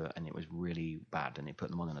right foot and it was really bad and it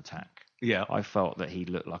put them on an attack? Yeah. I felt that he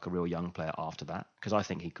looked like a real young player after that because I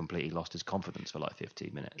think he completely lost his confidence for like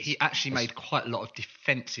 15 minutes. He actually made quite a lot of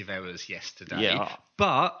defensive errors yesterday. Yeah.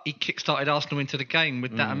 But he kick-started Arsenal into the game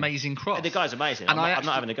with that amazing cross. The guy's amazing. And I'm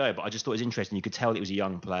not having a go, but I just thought it was interesting. You could tell that he was a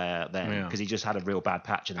young player then because he just had a real bad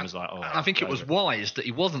patch and it was like, oh. I think it was wise that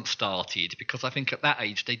he wasn't started because I think at that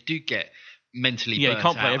age they do get mentally burnt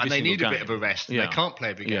out and they need a bit of a rest and they can't play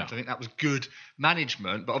every game. So I think that was good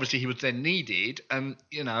management, but obviously he was then needed. And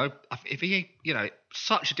if he,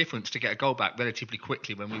 such a difference to get a goal back relatively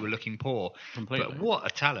quickly when we were looking poor. Completely. But what a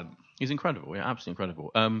talent! He's incredible. Yeah, absolutely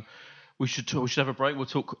incredible. We should have a break. We'll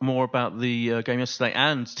talk more about the game yesterday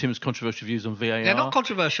and Tim's controversial views on VAR. They're not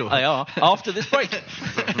controversial. They are after this break.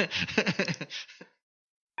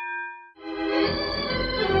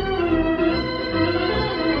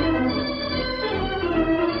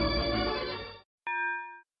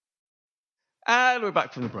 And we're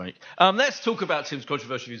back from the break. Let's talk about Tim's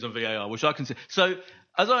controversial views on VAR, which I can see. So,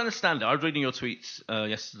 as I understand it, I was reading your tweets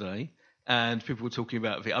yesterday, and people were talking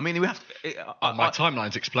about VAR. I mean, we have to... my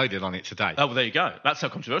timeline's exploded on it today. Oh, well, there you go. That's how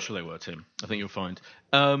controversial they were, Tim. I think you'll find.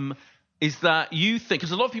 Is that you think...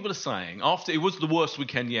 Because a lot of people are saying, after it was the worst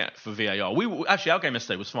weekend yet for VAR. Actually, our game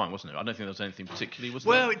yesterday was fine, wasn't it? I don't think there was anything particularly, was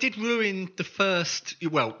there? Well, it did ruin the first...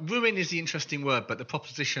 Well, ruin is the interesting word, but the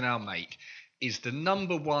proposition I'll make is the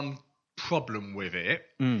number one problem with it,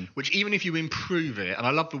 which even if you improve it, and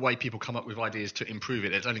I love the way people come up with ideas to improve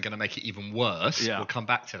it, it's only going to make it even worse. We'll come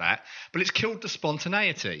back to that. But it's killed the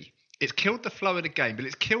spontaneity. It's killed the flow of the game, but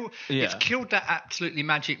it's killed that absolutely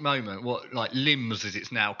magic moment, what like limbs as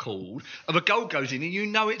it's now called, of a goal goes in and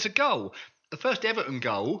it's a goal. The first Everton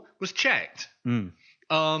goal was checked. And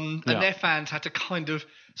their fans had to kind of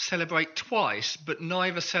celebrate twice, but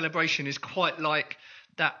neither celebration is quite like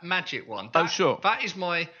that magic one. That is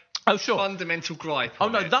my fundamental gripe.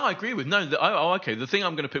 That I agree with. Okay. The thing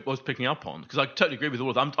I'm going to picking up on, because I totally agree with all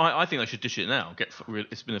of them. I think they should dish it now.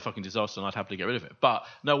 It's been a fucking disaster, and I'd happily get rid of it. But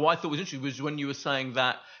no, what I thought was interesting was when you were saying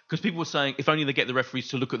that, because people were saying if only they get the referees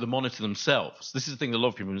to look at the monitor themselves. This is the thing that a lot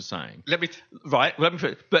of people were saying.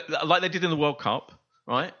 But like they did in the World Cup,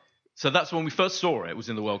 right? So that's when we first saw it was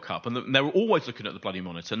in the World Cup, and they were always looking at the bloody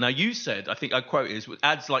monitor. Now you said, I think I quote is,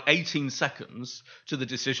 adds like 18 seconds to the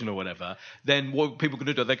decision or whatever. Then what people are going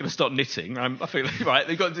to do? They're going to start knitting. I feel right.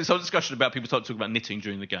 They've got this whole discussion about people start talking about knitting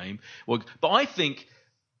during the game. But I think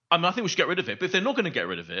we should get rid of it. But if they're not going to get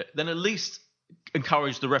rid of it, then at least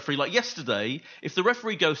encourage the referee. Like yesterday, if the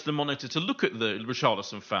referee goes to the monitor to look at the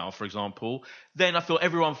Richarlison foul, for example, then I feel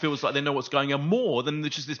everyone feels like they know what's going on more than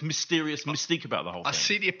just this mysterious mystique about the whole thing. I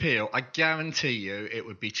see the appeal. I guarantee you it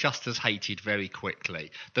would be just as hated very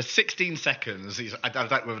quickly. The 16 seconds, I don't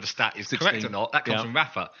know whether the stat is 16, correct or not. That comes from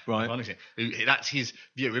Rafa. Right. Honestly, that's his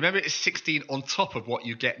view. Remember, it's 16 on top of what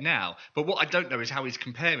you get now. But what I don't know is how he's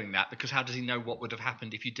comparing that, because how does he know what would have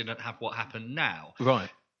happened if you didn't have what happened now? Right.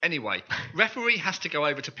 Anyway, referee has to go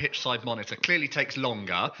over to pitch side monitor. Clearly takes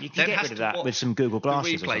longer. You can get rid of that with some Google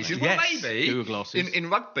Glasses. Replays. Or well, yes, maybe. Google Glasses. In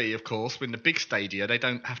rugby, of course, in the big stadia, they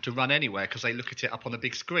don't have to run anywhere because they look at it up on a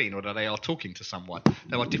big screen, or they are talking to someone.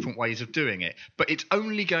 There are different ways of doing it. But it's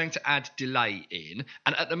only going to add delay in.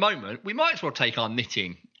 And at the moment, we might as well take our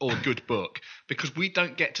knitting or good book, because we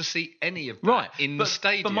don't get to see any of that in the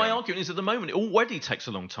stadium. But my argument is, at the moment, it already takes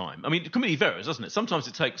a long time. I mean, it completely varies, doesn't it? Sometimes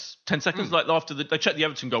it takes 10 seconds, like after they check the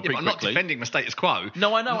Everton goal pretty quickly. I'm not defending the status quo.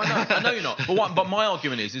 No, I know you're not. But my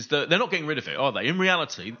argument is that they're not getting rid of it, are they? In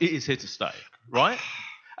reality, it is here to stay, right?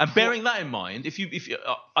 And bearing that in mind, if you,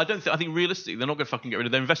 I think realistically they're not going to fucking get rid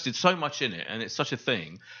of it. They've invested so much in it, and it's such a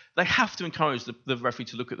thing. They have to encourage the referee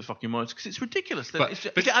to look at the fucking monitor, because it's ridiculous. But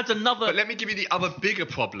it adds another. But let me give you the other bigger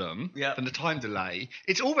problem than the time delay.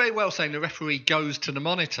 It's all very well saying the referee goes to the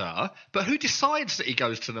monitor, but who decides that he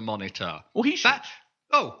goes to the monitor? Well, he should.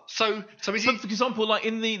 So is he? For example, like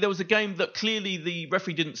there was a game that clearly the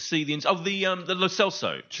referee didn't see the Lo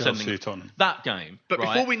Celso Chelsea Tottenham. That game. But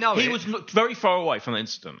before we know he was very far away from the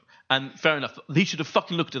incident, and fair enough, he should have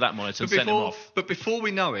fucking looked at that monitor and sent him off. But before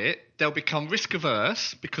we know it, they'll become risk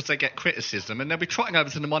averse because they get criticism, and they'll be trotting over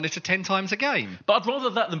to the monitor 10 times a game. But I'd rather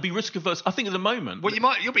that than be risk averse. I think at the moment. Well,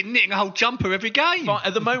 you'll be knitting a whole jumper every game. But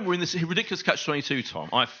at the moment, we're in this ridiculous catch-22, Tom.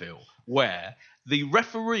 I feel where the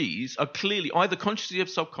referees are clearly, either consciously or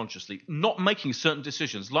subconsciously, not making certain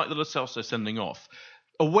decisions, like the Lo Celso sending off,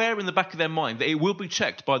 aware in the back of their mind that it will be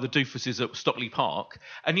checked by the doofuses at Stockley Park,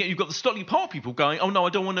 and yet you've got the Stockley Park people going, oh no, I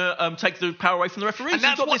don't want to take the power away from the referees. And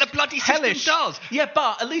that's what the bloody system does. Yeah,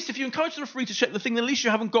 but at least if you encourage the referee to check the thing, at least you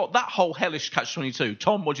haven't got that whole hellish catch-22.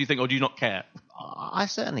 Tom, what do you think, or do you not care? I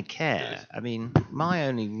certainly care. I mean, my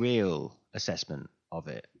only real assessment of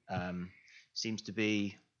it seems to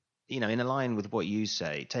be, in line with what you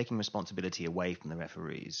say, taking responsibility away from the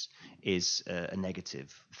referees is a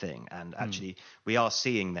negative thing. And actually, we are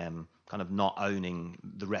seeing them kind of not owning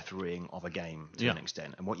the refereeing of a game to an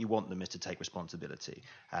extent. And what you want them is to take responsibility.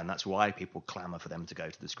 And that's why people clamour for them to go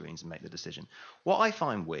to the screens and make the decision. What I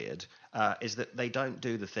find weird is that they don't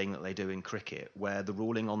do the thing that they do in cricket, where the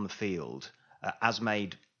ruling on the field, as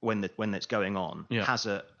made when it's going on, has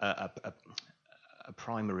a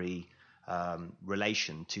primary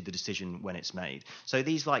relation to the decision when it's made. So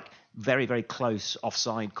these very, very close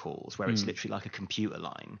offside calls where it's literally like a computer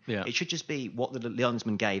line, it should just be what the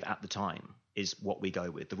linesman gave at the time is what we go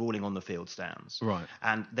with. The ruling on the field stands. Right.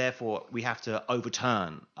 And therefore we have to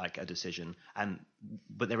overturn a decision,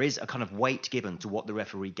 but there is a kind of weight given to what the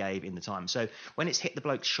referee gave in the time. So when it's hit the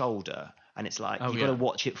bloke's shoulder and it's like, you've got to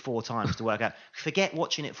watch it 4 times to work out, forget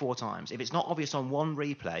watching it 4 times. If it's not obvious on one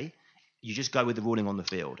replay, you just go with the ruling on the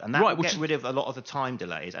field. And that will get rid of a lot of the time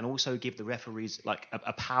delays, and also give the referees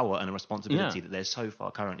a power and a responsibility that they're so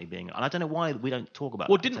far currently being. And I don't know why we don't talk about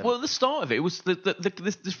that. Well, at the start of it was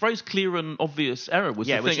this phrase clear and obvious error was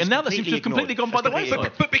the thing. And now that seems to have completely gone by the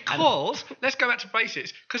wayside. But because, let's go back to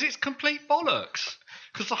basics, because it's complete bollocks.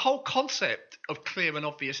 Because the whole concept of clear and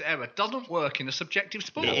obvious error doesn't work in a subjective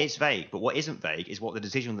sport. It is vague, but what isn't vague is what the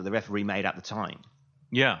decision that the referee made at the time.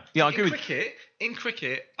 Yeah, I agree. In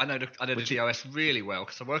cricket, I know the DOS really well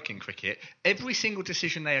because I work in cricket. Every single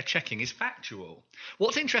decision they are checking is factual.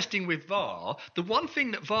 What's interesting with VAR, the one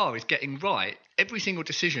thing that VAR is getting right, every single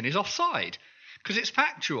decision is offside because it's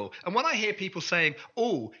factual. And when I hear people saying,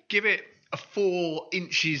 give it a 4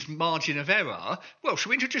 inches margin of error, well, should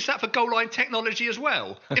we introduce that for goal line technology as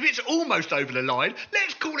well? If it's almost over the line,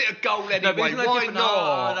 let's call it a goal anyway. Why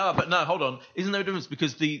not? No, hold on. Isn't there a difference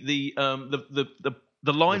because the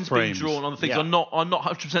lines being drawn on the things are not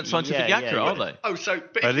 100% scientifically accurate, are they?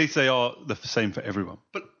 But at least they are the same for everyone.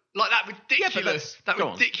 But like that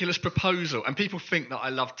ridiculous proposal, and people think that I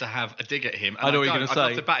love to have a dig at him. And I know what you're going to say. I'd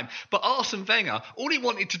love to bat him. But Arsene Wenger, all he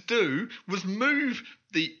wanted to do was move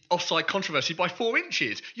the offside controversy by 4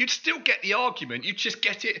 inches. You'd still get the argument. You'd just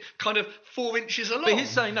get it kind of 4 inches along. But he's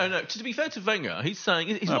saying, no. To be fair to Wenger, he's saying...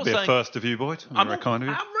 He's not That'd be saying, a first of you, Boyd. Very kind of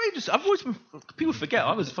you. Outrageous. I've always been... People forget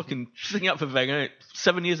I was fucking sticking up for Wenger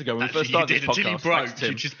 7 years ago when we first started this podcast. Until you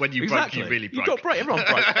broke. When you broke, you really broke. You got broke. Everyone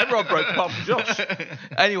broke. Everyone broke apart from Josh.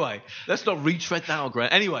 Anyway, let's not retread that,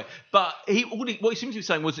 Grant. Anyway, but what he seemed to be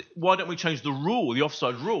saying was, why don't we change the rule, the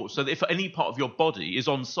offside rule, so that if any part of your body is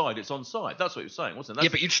onside, it's onside. That's what he was saying, wasn't it? Yeah,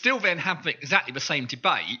 but you'd still then have exactly the same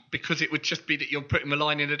debate, because it would just be that you're putting the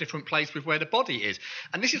line in a different place with where the body is.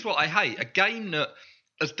 And this is what I hate. A game that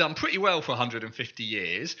has done pretty well for 150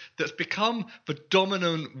 years, that's become the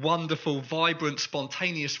dominant, wonderful, vibrant,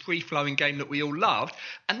 spontaneous, free-flowing game that we all loved,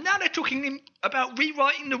 and now they're talking about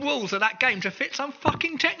rewriting the rules of that game to fit some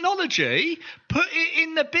fucking technology. Put it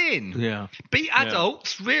in the bin. Yeah. Be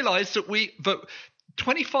adults. Realise that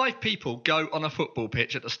 25 people go on a football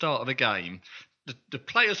pitch at the start of a game. The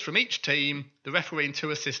players from each team, the referee and 2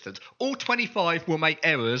 assistants, all 25 will make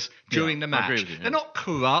errors during the match. I agree with you, They're not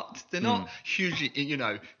corrupt. They're not hugely,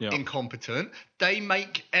 incompetent. They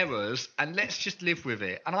make errors, and let's just live with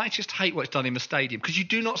it. And I just hate what's done in the stadium, because you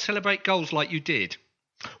do not celebrate goals like you did.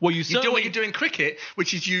 Well, you do what you do in cricket,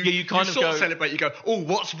 which is you sort of celebrate. You go, oh,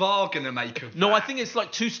 what's VAR going to make of that? No, I think it's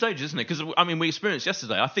like 2 stages, isn't it? Because, I mean, we experienced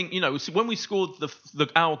yesterday. I think, when we scored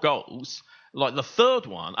our goals, like the third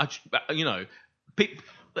one,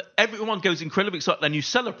 everyone goes incredibly excited, and you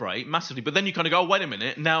celebrate massively, but then you kind of go, oh, wait a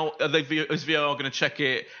minute, now is VAR going to check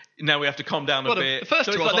it? Now we have to calm down a bit. The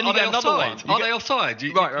first two, then you get another one. Are they offside?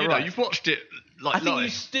 Right. You've watched it I think you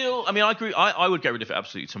still... I mean, I agree. I would get rid of it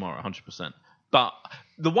absolutely tomorrow, 100%. But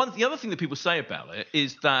the other thing that people say about it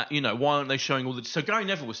is that, why aren't they showing all the... So Gary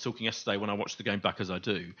Neville was talking yesterday when I watched the game back, as I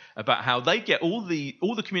do, about how they get all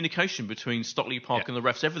the communication between Stockley Park and the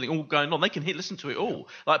refs, everything all going on. They can listen to it all.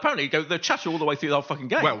 Like, apparently, they chatter all the way through the whole fucking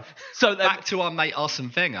game. Well, so back to our mate Arsene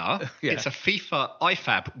Wenger, it's a FIFA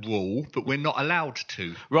IFAB rule that we're not allowed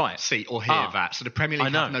to see or hear that. So the Premier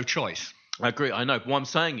League have no choice. I agree, I know. But what I'm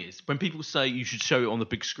saying is, when people say you should show it on the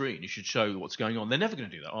big screen, you should show what's going on, they're never going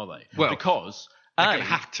to do that, are they? Well, because... They're going to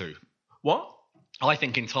have to. What? I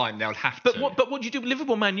think in time they'll have to. But what do you do with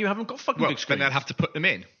Liverpool, man? You haven't got fucking big screens. Then they'll have to put them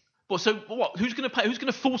in. Well, so what? Who's going to pay? Who's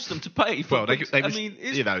going to force them to pay? It's weird,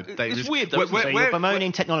 though. So you're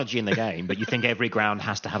bemoaning technology in the game, but you think every ground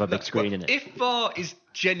has to have a big screen in it. If VAR is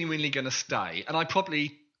genuinely going to stay, and I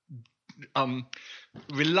probably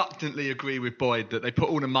reluctantly agree with Boyd that they put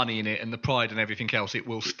all the money in it and the pride and everything else, it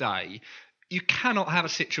will stay. You cannot have a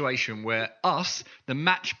situation where us, the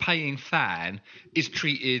match-paying fan, is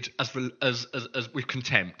treated as with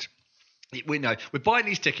contempt. We're buying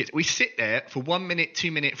these tickets. We sit there for 1 minute,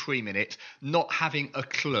 2 minutes, 3 minutes, not having a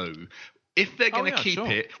clue. If they're going to keep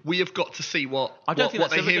it, we have got to see what they're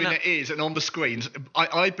hearing it is, and on the screens.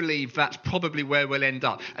 I believe that's probably where we'll end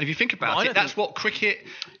up. And if you think about it, that's what cricket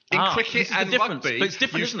and rugby. But it's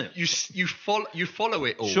different, isn't it? You follow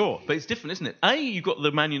it all. Sure, but it's different, isn't it? A, you've got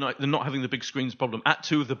the Man United, the not having the big screens problem at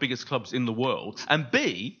 2 of the biggest clubs in the world, and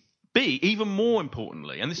B, even more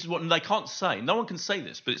importantly, and this is what they can't say. No one can say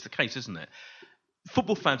this, but it's the case, isn't it?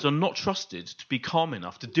 Football fans are not trusted to be calm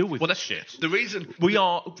enough to deal with this shit. The reason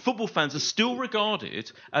football fans are still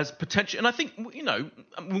regarded as potential, and I think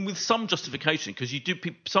with some justification, because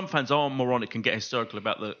some fans are moronic and get hysterical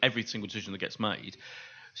about every single decision that gets made.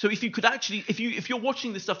 So if you could actually, if you're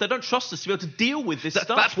watching this stuff, they don't trust us to be able to deal with this stuff.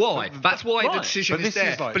 That's why the decision is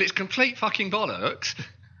there. But it's complete fucking bollocks.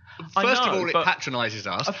 First of all, it patronises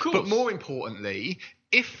us. Of course. But more importantly,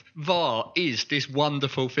 if VAR is this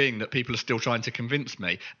wonderful thing that people are still trying to convince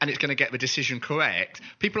me, and it's going to get the decision correct,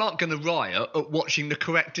 people aren't going to riot at watching the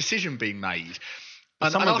correct decision being made.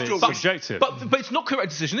 And after all, subjective. But it's not correct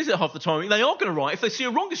decision, is it? Half the time they are going to riot if they see a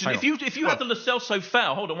wrong decision. If you had the Lo Celso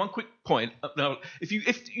foul, hold on, one quick point.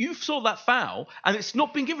 If you saw that foul and it's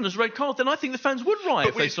not been given as a red card, then I think the fans would riot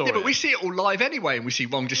if they saw it. But we see it all live anyway, and we see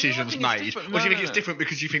wrong decisions made. Or do you think it's different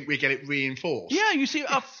because you think we get it reinforced? Yeah, you see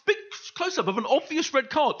a big close-up of an obvious red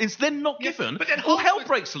card. It's then not given. But then all hell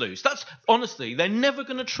breaks loose. That's honestly, they're never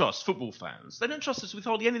going to trust football fans. They don't trust us with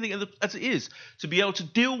hardly anything as it is to be able to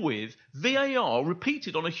deal with VAR repeated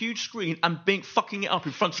on a huge screen and fucking it up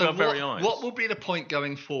in front of our very eyes. What will be the point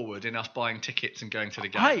going forward in us buying tickets and going to the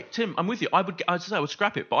game? Hey, Tim, I'm with you. I would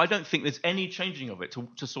scrap it, but I don't think there's any changing of it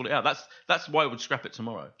to sort it out. That's why I would scrap it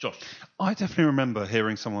tomorrow. Josh? I definitely remember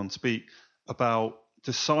hearing someone speak about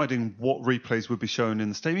deciding what replays would be shown in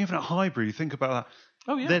the stadium. Even at Highbury, you think about that.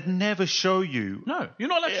 Oh, yeah. They'd never show you. No, you're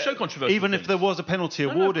not allowed to show controversial Even things. if there was a penalty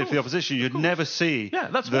No, awarded of for the course, opposition, of you'd course. never see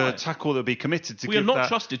that's the right. tackle that would be committed to We are give not that,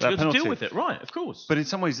 trusted that to penalty. deal with it, right? Of course. But in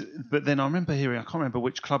some ways, but then I remember hearing, I can't remember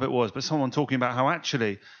which club it was, but someone talking about how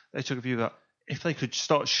actually they took a view that if they could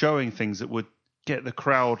start showing things that would get the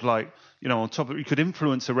crowd, like, on top of it, you could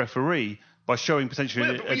influence a referee by showing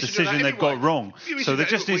potentially a decision they've got wrong. So there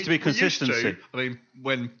just needs to be consistency. I mean,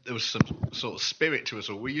 when there was some sort of spirit to us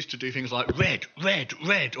all, we used to do things like red,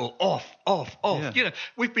 or off. Yeah.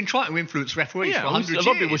 We've been trying to influence referees for 100 years. A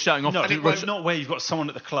lot of people were shouting off. No, not where you've got someone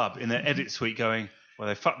at the club in their edit suite going, well,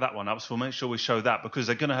 they fucked that one up, so we'll make sure we show that, because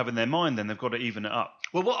they're going to have in their mind then they've got to even it up.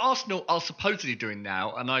 Well, what Arsenal are supposedly doing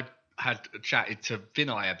now, and I had chatted to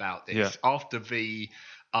Vinay about this after the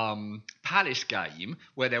Palace game,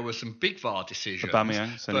 where there were some big VAR decisions.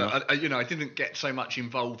 Aubameyang, but I didn't get so much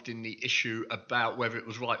involved in the issue about whether it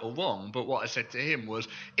was right or wrong. But what I said to him was,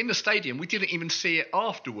 in the stadium, we didn't even see it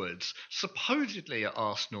afterwards. Supposedly at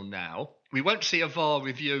Arsenal now, we won't see a VAR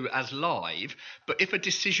review as live, but if a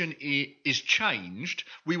decision is changed,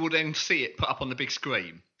 we will then see it put up on the big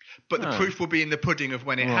screen. But the proof will be in the pudding of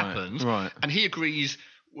when it happens. Right. And he agrees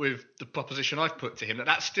with the proposition I've put to him that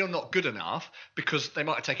that's still not good enough, because they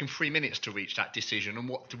might have taken 3 minutes to reach that decision. And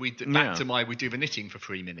what do we do? Back to we do the knitting for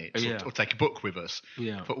 3 minutes, or take a book with us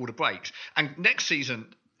for all the breaks. And next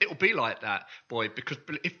season it'll be like that, boy, because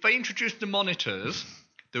if they introduce the monitors,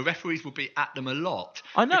 the referees will be at them a lot.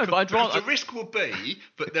 I know, but because the risk will be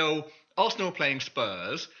that Arsenal are playing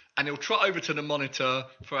Spurs, and he'll trot over to the monitor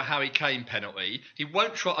for a Harry Kane penalty. He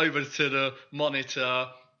won't trot over to the monitor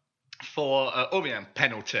for Aubameyang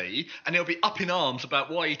penalty, and he'll be up in arms about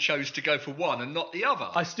why he chose to go for one and not the other.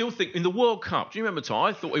 I still think in the World Cup, do you remember, Tom?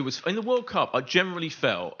 I thought it was in the World Cup. I generally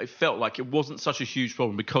felt like it wasn't such a huge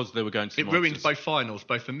problem because they were going to. It ruined both finals,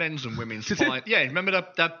 both the men's and women's. Yeah, remember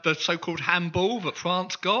the so-called handball that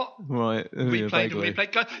France got? Right, replayed.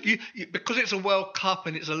 Because it's a World Cup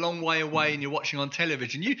and it's a long way away, and you're watching on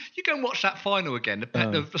television. You go and watch that final again,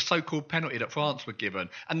 the so-called penalty that France were given,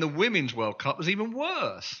 and the women's World Cup was even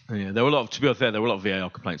worse. Yeah. There were a lot of, to be fair, there were a lot of VAR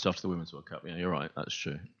complaints after the Women's World Cup. Yeah, you're right. That's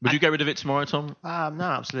true. Would you get rid of it tomorrow, Tom? No,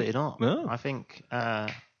 absolutely not. No. I think,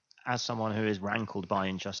 as someone who is rankled by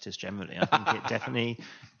injustice generally, I think it definitely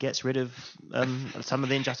gets rid of some of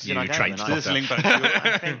the injustice in our game.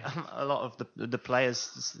 I think a lot of the players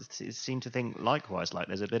seem to think likewise. Like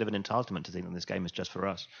there's a bit of an entitlement to think that this game is just for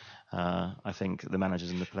us. I think the managers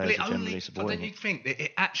and the players are generally supporting it. But then you think that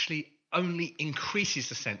it actually only increases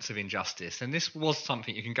the sense of injustice. And this was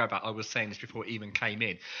something you can go back. I was saying this before it even came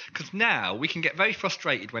in. Because now we can get very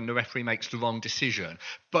frustrated when the referee makes the wrong decision.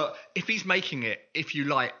 But if he's making it, if you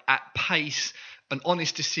like, at pace, an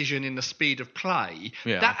honest decision in the speed of play,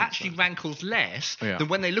 that actually rankles less than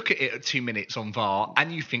when they look at it at 2 minutes on VAR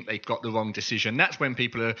and you think they've got the wrong decision. That's when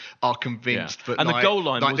people are convinced that, and the goal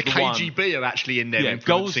line was the KGB are actually in there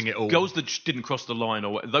influencing it all. Goals that didn't cross the line,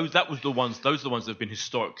 or those are the ones that have been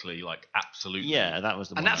historically like absolutely. Yeah, that was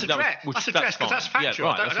the one. And that's addressed. That's addressed because that's factual.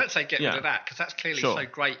 Yeah, right, I don't say get rid of that because that's clearly so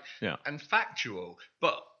great and factual.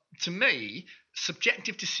 But to me,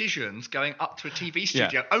 subjective decisions going up to a TV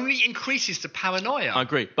studio only increases the paranoia. I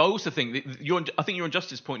agree, but I also think your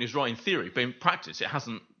injustice point is right in theory, but in practice it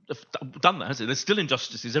hasn't done that, has it? There's still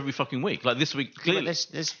injustices every fucking week. Like this week, clearly.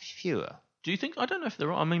 There's fewer. Do you think? I don't know if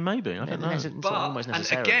there are. I mean, maybe. I don't know. But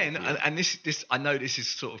and again, and this I know this is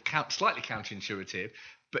sort of slightly counterintuitive,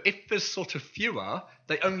 but if there's sort of fewer,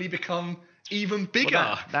 they only become even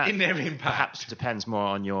bigger in their impact. Perhaps depends more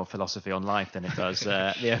on your philosophy on life than it does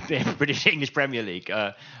the British English Premier League.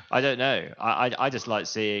 I don't know. I just like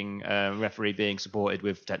seeing referee being supported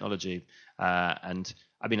with technology. And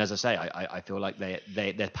I mean, as I say, I feel like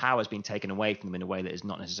their power has been taken away from them in a way that is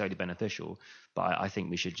not necessarily beneficial. But I think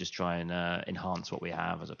we should just try and enhance what we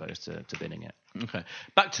have as opposed to binning it. Okay,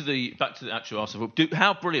 back to the actual Arsenal.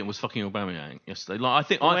 How brilliant was fucking Aubameyang yesterday? Like,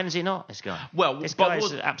 when is he not? This guy. Well, this guy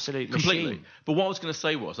is an absolute completely. Machine. But what I was going to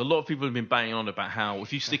say was, a lot of people have been banging on about how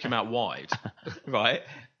if you stick him out wide, right,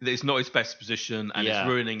 it's not his best position and it's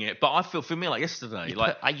ruining it. But I feel for me like yesterday,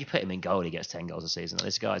 you put him in goal, he gets 10 goals a season.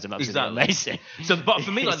 This guy's absolutely amazing. So, but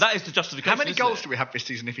for me, like that is the justification. How many goals do we have this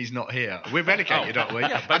season if he's not here? We're relegated, aren't we?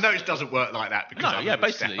 I know it doesn't work like that because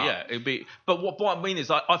basically, it'd be. But what I mean is,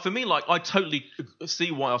 for me, like I totally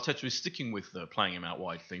see why Arteta is sticking with the playing him out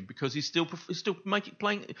wide thing because he's still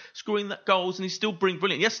scoring that goals and he's still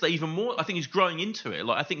brilliant. Yesterday, even more. I think he's growing into it.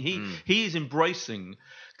 Like I think he is embracing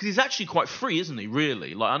because he's actually quite free, isn't he?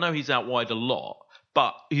 Really, like I know he's out wide a lot.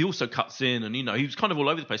 But he also cuts in, and he was kind of all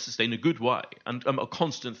over the place to stay in a good way and a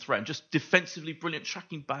constant threat, and just defensively brilliant,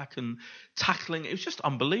 tracking back and tackling. It was just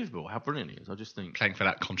unbelievable how brilliant he is. I just think playing for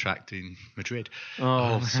that contract in Madrid.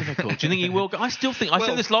 Oh, cynical. Do you think he will? I still think. I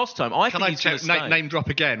said this last time. I think he's going to stay. Name drop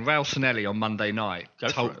again. Raul Sanelli on Monday night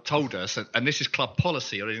told us, and this is club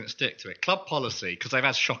policy, or he didn't stick to it. Club policy, because they've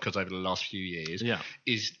had shockers over the last few years,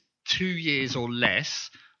 is 2 years or less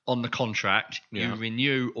on the contract. You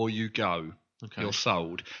renew or you go. Okay. You're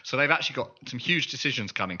sold. So they've actually got some huge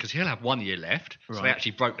decisions coming because he'll have 1 year left. Right. So they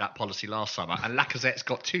actually broke that policy last summer. And Lacazette's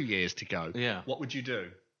got 2 years to go. Yeah. What would you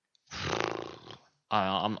do?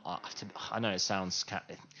 I know it sounds...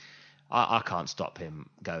 I can't stop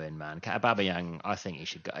him going, man. Aubameyang, I think he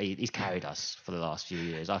should go. He's carried us for the last few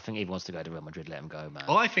years. I think he wants to go to Real Madrid. Let him go, man.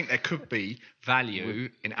 I think there could be value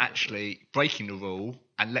in actually breaking the rule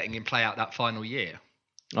and letting him play out that final year.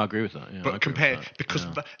 I agree with that. Yeah, but because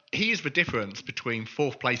he is the difference between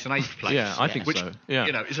 4th place and 8th place. Yeah, I think so. Yeah,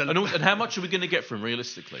 and how much are we going to get from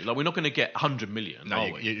realistically? Like, we're not going to get 100 million,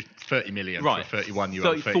 are we? 30 million right. for 31 year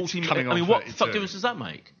old. 40 million. I mean, what fuck difference does that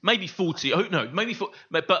make? Maybe 40. Oh no, maybe 40.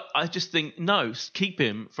 But I just think no, keep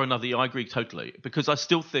him for another year. I agree totally because I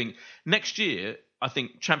still think next year I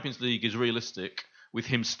think Champions League is realistic with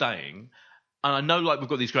him staying. And I know, like, we've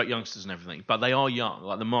got these great youngsters and everything, but they are young.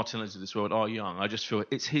 Like, the Martinellis of this world are young. I just feel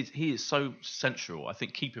he is so central. I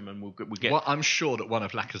think keep him and we'll get... Well, I'm sure that one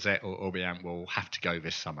of Lacazette or Aubameyang will have to go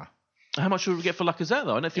this summer. How much should we get for Lacazette,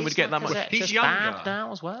 though? I don't think we'd get that much. He's younger bad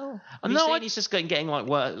now as well. He's just getting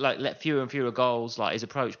like fewer and fewer goals. Like his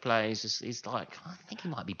approach plays, he's like, I think he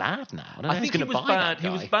might be bad now. I think he was bad. He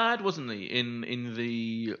was bad, wasn't he? In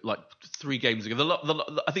the 3 games ago.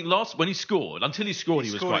 I think when he scored, until he scored,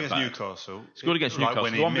 he was quite bad. Newcastle. Scored against Newcastle.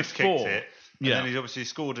 When he miskicked it. And then he obviously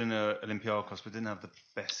scored in Olympiacos, but didn't have the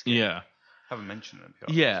best game. Yeah. Haven't mentioned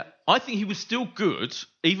Olympiacos. Yeah, I think he was still good,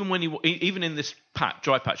 even in this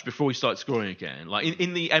dry patch before he started scoring again. Like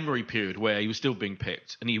in the Emery period where he was still being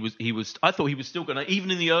picked, and he was. I thought he was still going to.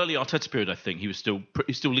 Even in the early Arteta period, I think he was still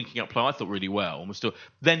linking up play. I thought really well, and was still.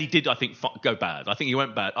 Then he did, I think, go bad. I think he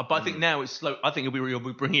went bad, but I think now it's slow. I think he'll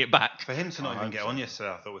be bringing it back. For him to not even get on yesterday,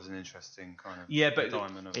 I thought was an interesting kind of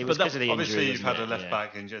diamond. Obviously, you've had a left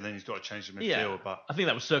back injury, and then he's got to change the midfield. Yeah, but I think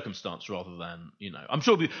that was circumstance rather than I'm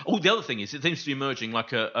sure. The other thing is, it seems to be emerging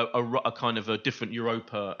like a kind of a different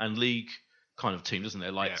Europa and League kind of team, doesn't it?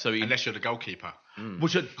 Unless you're the goalkeeper.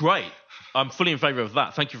 Which are great. I'm fully in favour of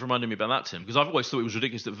that. Thank you for reminding me about that, Tim, because I've always thought it was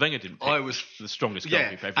ridiculous that Wenger didn't pick the strongest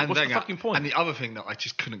goalkeeper. And what's the fucking point? And the other thing that I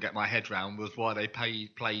just couldn't get my head around was why they played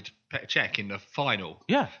Petr Cech in the final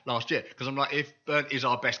last year. Because I'm like, if Bernd is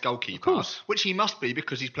our best goalkeeper, which he must be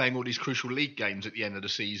because he's playing all these crucial league games at the end of the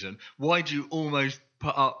season, why do you almost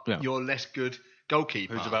put up your less good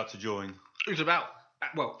goalkeeper? Who's about to join.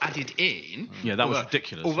 Added in. Yeah, that was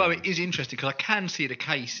ridiculous. Although it is interesting because I can see the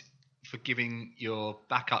case for giving your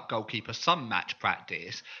backup goalkeeper some match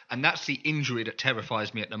practice, and that's the injury that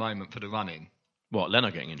terrifies me at the moment for the running. What, Leno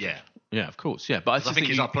getting injured? Yeah, of course. Yeah, but I think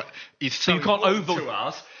he's so important to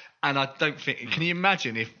us. And I don't think... Can you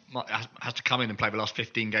imagine if has to come in and play the last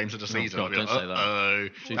 15 games of the season? God, don't say that.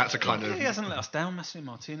 That's a kind of... He hasn't let us down, Messi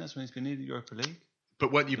Martinez, when he's been in the Europa League.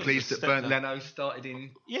 But weren't you pleased that Bernd Leno started in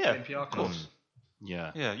Olympiacos? Of course.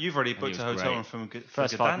 Yeah, you've already booked a hotel room from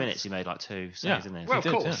first 5 minutes. He made like 2 saves, didn't he? Well, of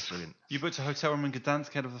course. Brilliant. You booked a hotel room in Gdansk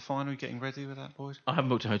ahead of the final. Are you getting ready with that, boys? I haven't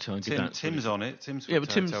booked a hotel in Gdansk. Tim's on it. Tim's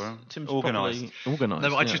organised.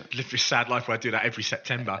 No, I just live this sad life where I do that every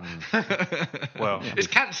September. Well, it's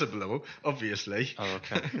cancelable, obviously. Oh,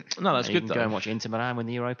 okay. No, that's good. Go and watch Inter Milan win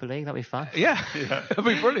the Europa League. That'd be fun. Yeah, that'd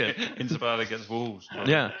be brilliant. Inter Milan against Wolves.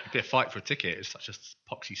 Yeah, it'd be a fight for a ticket. It's such a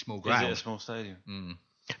poxy small ground. Is it a small stadium?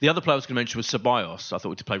 The other player I was going to mention was Ceballos. I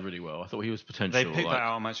thought he played really well. I thought he was potential. They picked that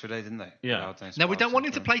out on Match of the Day, didn't they? Yeah. Now, we don't want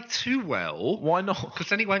him to play too well. Why not? Because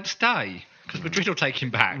then he won't stay. Because Madrid will take him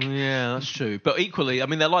back. Yeah, that's true. But equally, I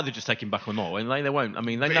mean, they'll either just take him back or not. And they won't. I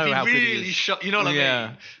mean, they know how good he is. You know what I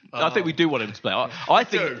mean? I think we do want him to play. I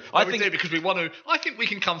think because we want to. I think we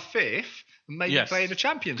can come 5th. Maybe play in the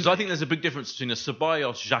Champions League. Because I think there's a big difference between a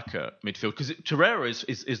Ceballos, Xhaka midfield. Because Torreira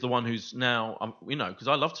is the one who's now, because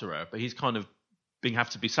I love Torreira, but he's kind of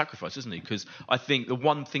have to be sacrificed, isn't he? Because I think the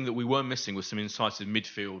one thing that we were missing was some incisive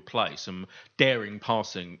midfield play, some daring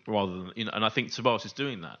passing rather than, and I think Ceballos is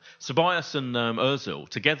doing that. Ceballos and Ozil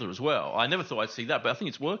together as well. I never thought I'd see that, but I think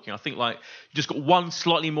it's working. I think you just got one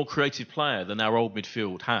slightly more creative player than our old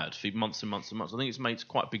midfield had for months and months and months. I think it's made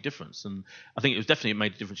quite a big difference, and I think it was definitely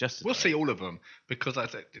made a difference yesterday. We'll see all of them because I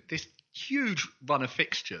think this huge run of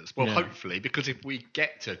fixtures. Well, hopefully, because if we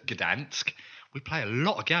get to Gdansk, we play a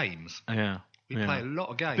lot of games. Yeah. We play a lot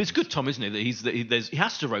of games. But it's good, Tom, isn't it? That he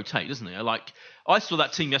has to rotate, doesn't he? Like, I saw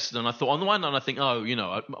that team yesterday, and I thought, on the one hand, I think,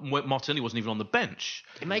 Martinelli wasn't even on the bench.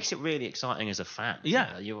 It makes it really exciting as a fan.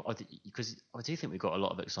 Yeah. Because I do think we've got a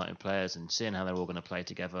lot of exciting players, and seeing how they're all going to play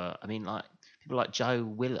together. I mean, like, people like Joe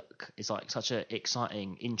Willock is like such an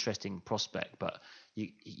exciting, interesting prospect, but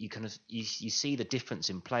you kind of you see the difference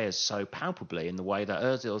in players so palpably in the way that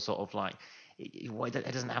Ozil sort of like.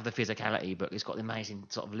 It doesn't have the physicality, but it's got the amazing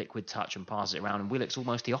sort of liquid touch and passes it around. And Willock's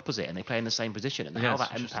almost the opposite, and they play in the same position. And how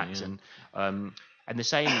that impacts, and the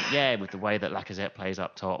same, with the way that Lacazette plays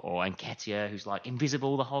up top, or Nketiah, who's like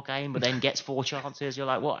invisible the whole game, but then gets 4 chances. You're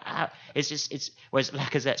like, what? It's whereas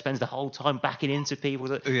Lacazette spends the whole time backing into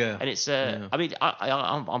people. And it's, I mean,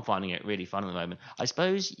 I'm finding it really fun at the moment. I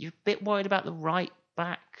suppose you're a bit worried about the right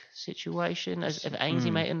back situation, as if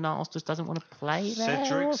Ainsley Maitland-Niles just doesn't want to play there.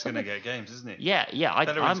 Cedric's going to get games, isn't it? Yeah.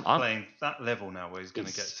 Bellerin's playing that level now where he's going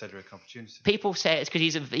to get Cedric opportunities. People say it's because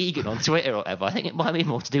he's a vegan on Twitter or whatever. I think it might be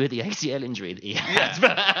more to do with the ACL injury that he had.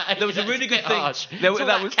 Yeah. There was a really good thing.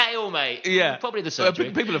 That was kale, mate. Yeah. Probably the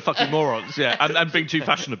surgery. People are fucking morons, and being too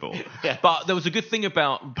fashionable. Yeah. But there was a good thing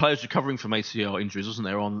about players recovering from ACL injuries, wasn't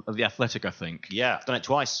there, on The Athletic, I think? Yeah, I've done it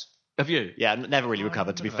twice. Have you? Yeah, never really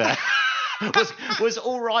recovered, to be fair. was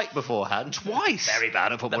all right beforehand. Twice. Very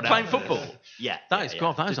bad at football. Playing football. Yeah. That is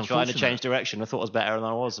unfortunate. Trying to change direction. I thought I was better than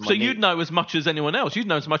I was. So you'd know as much as anyone else. You'd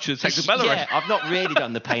know as much as Hector Bellerin. Yeah, I've not really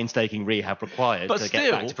done the painstaking rehab required to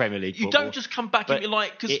get back to Premier League football. You don't just come back and be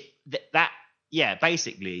like...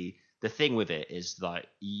 basically... The thing with it is like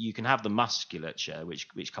you can have the musculature,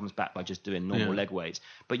 which comes back by just doing normal leg weights,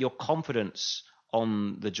 but your confidence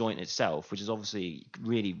on the joint itself, which is obviously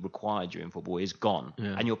really required during football, is gone,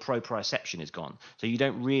 and your proprioception is gone. So you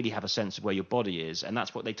don't really have a sense of where your body is, and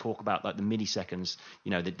that's what they talk about, like the milliseconds,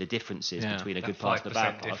 the differences between a good pass and a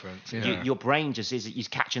bad pass. Your brain just is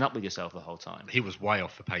catching up with yourself the whole time. He was way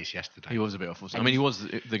off the pace yesterday. He was a bit off. I mean, he was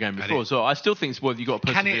the game before, so I still think it's worth. You got to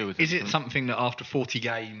persevere with it. Is it something that after 40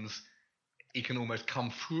 games he can almost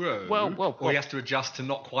come through, or he has to adjust to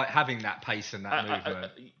not quite having that pace and that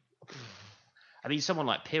movement? I mean, someone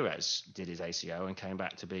like Pires did his ACL and came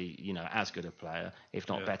back to be, as good a player, if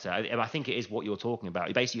not better. I think it is what you're talking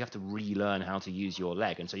about. Basically, you have to relearn how to use your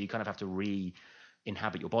leg, and so you kind of have to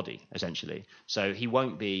re-inhabit your body, essentially. So he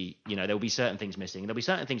won't be, there will be certain things missing. There'll be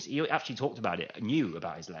certain things, he actually talked about it, knew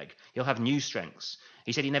about his leg. He'll have new strengths.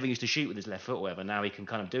 He said he never used to shoot with his left foot or whatever. Now he can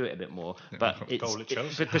kind of do it a bit more. But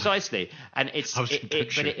precisely. And it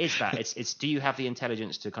is that. It's do you have the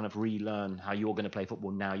intelligence to kind of relearn how you're going to play football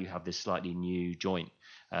now you have this slightly new joint?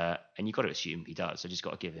 And you've got to assume he does. So just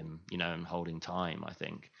got to give him, holding time, I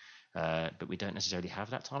think. But we don't necessarily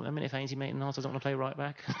have that time. I mean, if Ainsley Maitland-Niles doesn't want to play right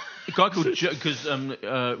back. A guy called Joe, because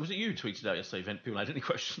was it you tweeted out yesterday? If people had any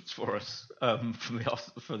questions for us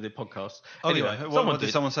for the podcast. Anyway, what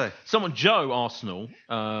did someone say? Someone, Joe Arsenal,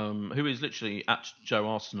 who is literally at Joe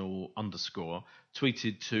Arsenal _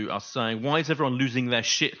 tweeted to us saying, "Why is everyone losing their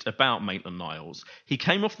shit about Maitland-Niles? He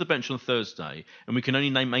came off the bench on Thursday, and we can only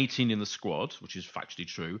name 18 in the squad," which is factually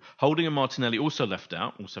true. Holding and Martinelli also left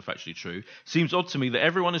out, also factually true. Seems odd to me that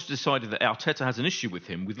everyone has decided that Arteta has an issue with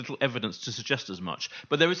him, with little evidence to suggest as much.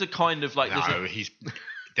 But there is a kind of like... No, he's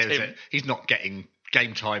not getting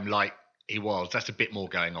game time like he was. That's a bit more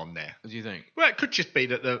going on there. What do you think? Well, it could just be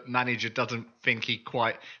that the manager doesn't think he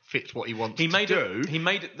quite fits what he wants to do.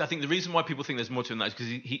 I think the reason why people think there's more to him than that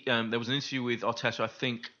is because there was an interview with Arteta, I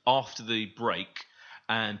think, after the break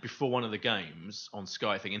and before one of the games on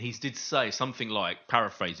Sky thing, and he did say something like,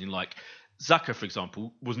 paraphrasing, like, Xhaka, for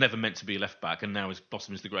example, was never meant to be a left-back and now is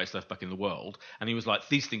blossomed as the greatest left-back in the world. And he was like,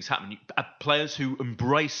 these things happen. Players who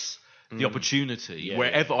embrace the opportunity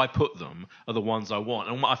wherever I put them are the ones I want,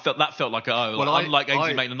 and I felt like unlike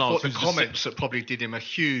Ainsley Maitland-Niles, the comments that probably did him a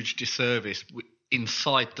huge disservice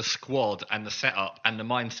inside the squad and the setup and the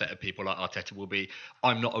mindset of people like Arteta will be,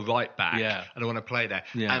 I'm not a right back, I don't want to play there.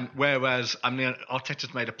 And whereas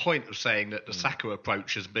Arteta's made a point of saying that the Saka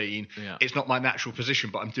approach has been, it's not my natural position,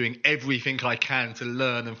 but I'm doing everything I can to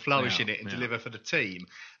learn and flourish in it and deliver for the team.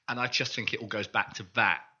 And I just think it all goes back to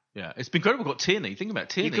that. Yeah, it's been incredible. We've got Tierney. Think about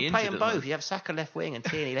Tierney. You could play them both. You have Saka left wing and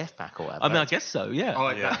Tierney left back or whatever. I mean, I guess so, yeah.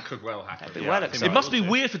 That could well happen. It must be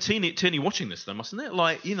weird for Tierney watching this, though, mustn't it?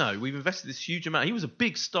 Like, we've invested this huge amount. He was a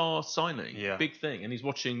big star signing, big thing, and he's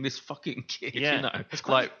watching this fucking kid, It's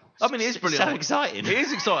like, I mean, it is brilliant. So exciting. It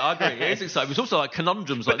is exciting, I agree. It is exciting. It's also like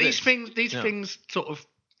conundrums like this. But these things sort of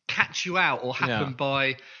catch you out or happen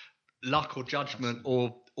by luck or judgment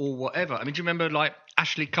or whatever. I mean, do you remember, like,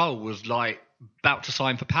 Ashley Cole was, like, about to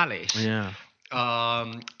sign for Palace. Yeah.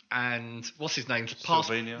 and what's his name?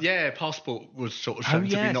 Slovenia. Passport was sort of shown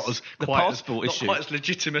to be not quite as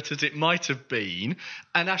legitimate as it might have been.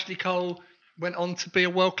 And Ashley Cole went on to be a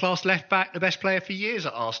world-class left-back, the best player for years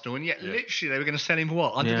at Arsenal, and yet literally they were going to sell him for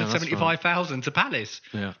what, 175,000 to Palace.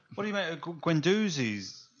 Yeah. What do you make of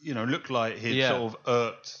Guendouzi's? Looked like he'd sort of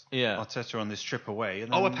irked Arteta on this trip away.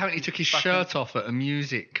 And apparently he took his shirt off at a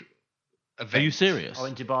music event. Are you serious? Oh,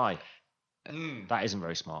 in Dubai. That isn't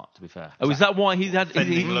very smart, to be fair. Oh, is that why he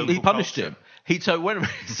punished culture. him?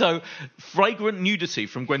 So flagrant nudity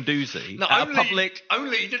from Guendouzi at a public.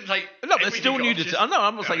 Only he didn't take. No, but it's still nudity. I know,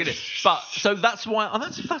 I'm not saying it is. But so that's why.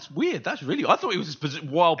 That's weird. That's really. I thought it was his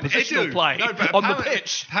wild positional play on the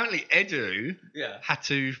pitch. Apparently, Edu had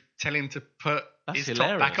to tell him to put his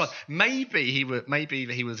top back on. Maybe he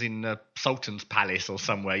was in Sultan's Palace or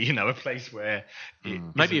somewhere. A place where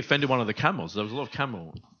maybe he offended one of the camels. There was a lot of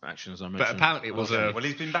camel action, as I mentioned. But apparently it was well,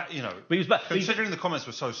 he's been back. But he was back. Considering the comments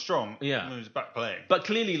were so strong, he was back playing. But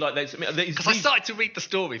clearly, because I started to read the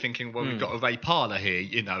story, thinking, well, we've got a Ray Parlour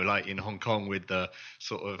here, like in Hong Kong with the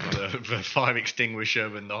sort of the fire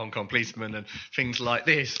extinguisher and the Hong Kong policeman and things like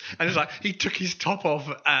this. And it's like he took his top off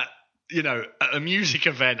at a music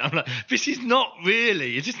event. I'm like, this is not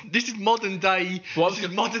really. This is modern day.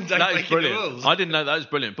 Modern day that is breaking brilliant. the rules. I didn't know that was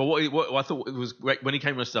brilliant. But what I thought it was great when he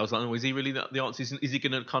came on stage, I was like, is he really the answer? Is he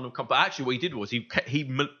going to kind of come? But actually, what he did was he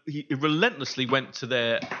relentlessly went to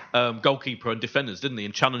their goalkeeper and defenders, didn't he,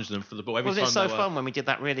 and challenged them for the ball every time. Was it so fun when we did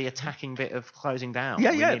that really attacking bit of closing down?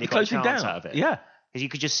 The closing down out of it. Yeah. Because you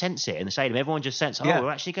could just sense it in the stadium. Everyone just sensed, we're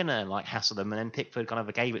actually going to hassle them, and then Pickford kind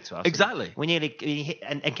of gave it to us. Exactly. We nearly hit,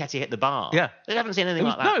 and Nketiah hit the bar. Yeah. I haven't seen anything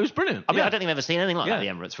like that. No, it was brilliant. I mean, I don't think I've ever seen anything like that at the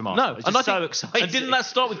Emirates from Arsenal. No, it's just so exciting. And didn't that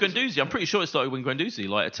start with Guendouzi? I'm pretty sure it started with Guendouzi,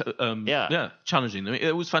 challenging them.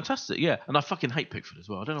 It was fantastic, and I fucking hate Pickford as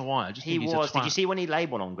well. I don't know why. I just think he's a twat. Did you see when he laid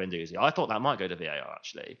one on Guendouzi? I thought that might go to VAR,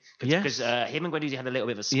 actually. Because him and Guendouzi had a little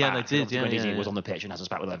bit of a spat. Yeah, they did. Guendouzi was on the pitch and has a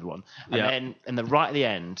spat with everyone. And then right at the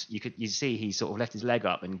end, you see he sort of left his leg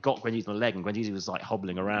up and got Guendouzi on the leg, and Guendouzi was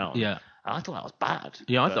hobbling around. Yeah. And I thought that was bad.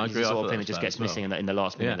 Yeah, I agree. The sort of thing that just gets missing in the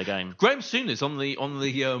last minute of the game. Graham Souness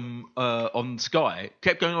on Sky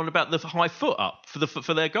kept going on about the high foot up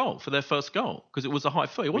for their goal, for their first goal, because it was a high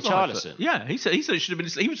foot. It was Richarlison. Yeah, he said it should have been.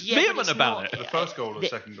 He was vehement about it. The first goal or the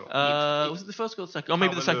second goal? Was it the first goal or the second? Or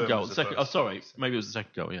maybe the second goal. Maybe it was the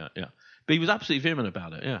second goal. Yeah. But he was absolutely vehement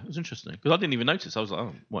about it. Yeah, it was interesting because I didn't even notice. I was like,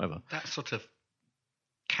 oh, whatever. That sort of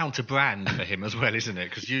counter brand for him as well, isn't it?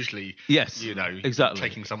 Because usually, exactly,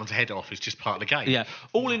 taking someone's head off is just part of the game. Yeah.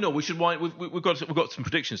 All in all, we've got some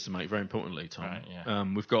predictions to make. Very importantly, Tom. Right, yeah.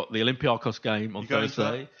 We've got the Olympiacos game on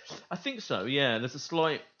Thursday. I think so. Yeah. There's a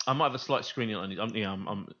slight. I might have a slight screening on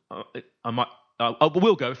it. I might. I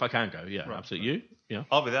will go if I can go. Yeah, right, absolutely. You? Yeah.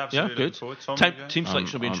 I'll be there. Absolutely. Yeah, good. Tom, team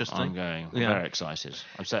selection will be interesting. I'm going. I'm very excited.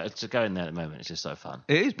 I'm so to go in there at the moment. It's just so fun.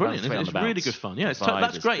 It is brilliant. It's really good fun. Yeah,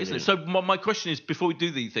 that's great, isn't it? So my question is, before we do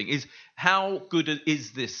the thing, is how good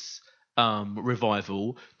is this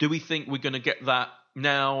revival? Do we think we're going to get that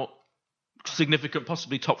now? Significant,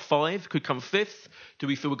 possibly top 5, could come 5th. Do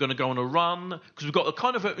we feel we're going to go on a run? Because we've got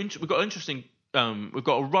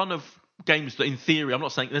a run of games that, in theory, I'm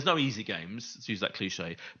not saying there's no easy games, to use that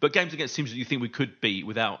cliche, but games against teams that you think we could beat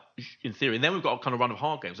without, in theory. And then we've got a kind of run of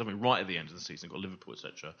hard games. I mean, right at the end of the season, we've got Liverpool,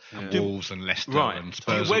 etc. Wolves and Leicester and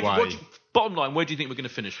Spurs away. Bottom line, where do you think we're going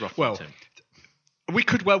to finish roughly, Tim? We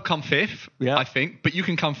could well come 5th, I think, but you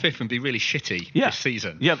can come 5th and be really shitty this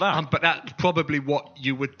season. Yeah, but that's probably what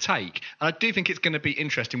you would take. And I do think it's going to be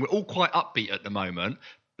interesting. We're all quite upbeat at the moment,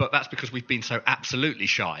 but that's because we've been so absolutely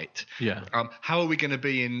shite. Yeah. How are we going to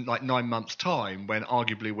be in 9 months' time when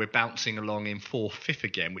arguably we're bouncing along in 4th, 5th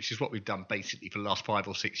again, which is what we've done basically for the last 5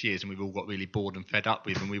 or 6 years, and we've all got really bored and fed up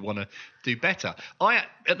with, and we want to do better.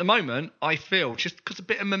 At the moment, I feel just because a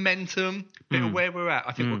bit of momentum, a bit of where we're at,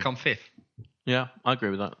 I think we'll come 5th. Yeah, I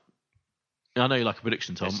agree with that. I know you like a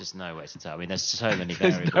prediction, Tom. There's just no way to tell. I mean, there's so many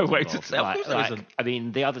variables. There's no way to tell. I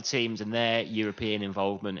mean, the other teams and their European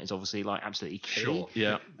involvement is obviously absolutely key. Sure.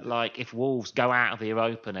 Yeah. If Wolves go out of the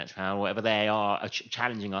Europa next round, or whatever they are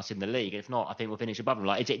challenging us in the league. If not, I think we'll finish above them.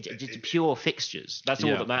 It's pure fixtures. That's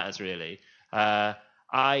all that matters, really.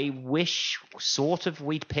 I wish sort of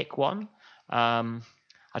we'd pick one. I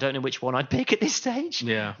don't know which one I'd pick at this stage.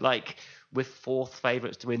 Yeah. We're 4th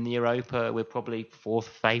favourites to win the Europa. We're probably 4th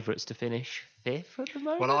favourites to finish 5th at the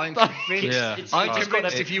moment. Well, I'm convinced. I'm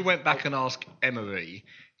convinced if you went back and asked Emery,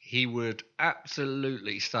 he would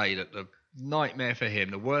absolutely say that the nightmare for him,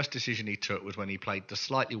 the worst decision he took was when he played the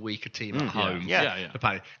slightly weaker team at home.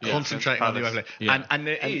 Concentrating on the Europa League. And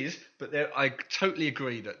there is, but I totally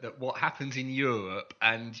agree that what happens in Europe,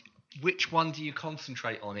 and which one do you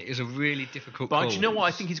concentrate on? It is a really difficult But call. do you know what?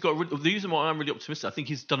 I think he's got. The reason why I'm really optimistic, I think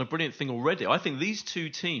he's done a brilliant thing already. I think these two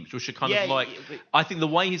teams, which are kind of like, I think the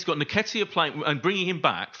way he's got Nketiah playing and bringing him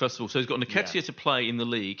back first of all. So he's got Nketiah to play in the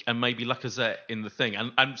league and maybe Lacazette in the thing,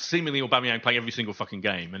 and seemingly Aubameyang playing every single fucking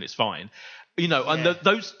game, and it's fine. You know, and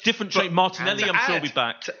those different Martinelli, I'm sure will be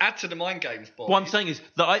back. To add to the mind games, Bob. What I'm saying is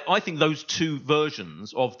that I think those two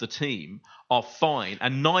versions of the team are fine,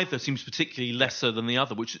 and neither seems particularly lesser than the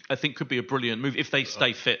other, which I think could be a brilliant move if they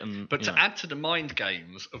stay fit. But to add to the mind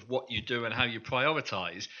games of what you do and how you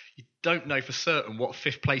prioritise, you don't know for certain what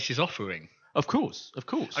fifth place is offering. Of course.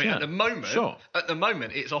 I mean, at the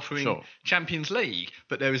moment, it's offering Champions League,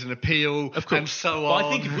 but there is an appeal and so on. But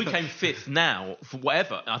I think if we came fifth now, for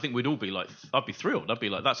whatever, I think we'd all be like, I'd be thrilled. I'd be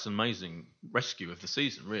like, that's an amazing rescue of the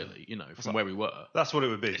season, really, you know, from where we were. That's what it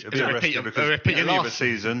would be. It'd be a rescue because beginning of a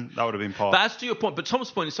season, that would have been part. But as to your point, but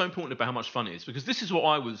Tom's point is so important about how much fun it is, because this is what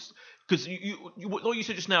I was... Because what you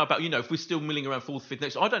said just now about, you know, if we're still milling around fourth, fifth,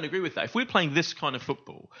 next, I don't agree with that. If we're playing this kind of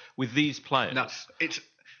football with these players... No, it's...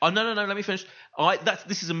 Oh, no, let me finish.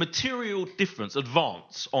 This is a material difference,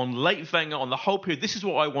 advance on late Wenger, on the whole period. This is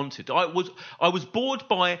what I wanted. I was bored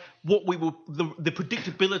by what we were, the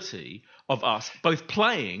predictability of us, both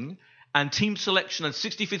playing and team selection and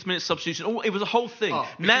 65th minute substitution. It was a whole thing.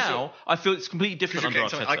 Now, I feel it's completely different under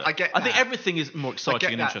Arteta. I think everything is more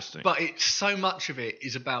exciting and interesting. But it's so much of it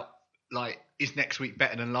is about, like, is next week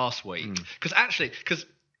better than last week? Because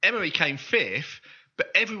Emery came fifth, but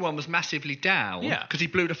everyone was massively down because he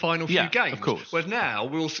blew the final few games. Of course. Whereas now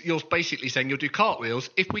you're basically saying you'll do cartwheels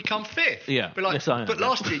if we come fifth. Yeah. But, but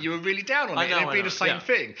last year you were really down on it, and it'd be the same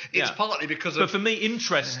thing. It's partly because of... But for me,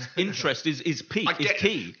 interest is peak, is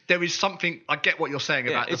key. There is something... I get what you're saying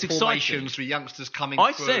about the formations, the youngsters coming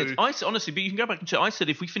through. I said, honestly, but you can go back and check. I said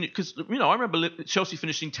if we finish... Because, you know, I remember Chelsea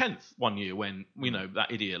finishing 10th one year when, you know,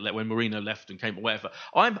 that idiot, when Mourinho left and came or whatever.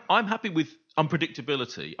 I'm happy with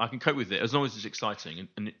unpredictability. I can cope with it as long as it's exciting.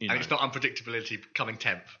 And you know. And it's not unpredictability coming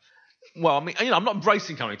 10th. Well, I mean, you know, I'm not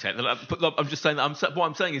embracing coming 10th. I'm just saying that what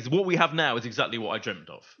I'm saying is what we have now is exactly what I dreamt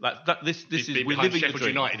of. This is we're living Sheffield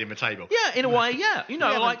United in the table. Yeah, in a way, yeah. You know,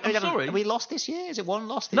 I'm sorry. Have we lost this year? Is it one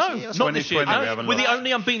loss this year? No, not this year. We're the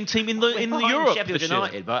only unbeaten team in the Europe. Sheffield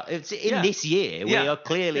United, but it's in this year we are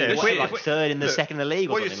clearly third in the second in the league.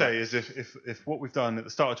 What you say is if what we've done at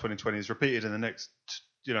the start of 2020 is repeated in the next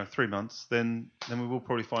 3 months, then we will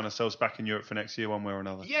probably find ourselves back in Europe for next year, one way or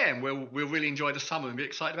another. Yeah, and we'll really enjoy the summer and be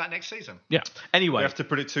excited about next season. Yeah. Anyway, we have to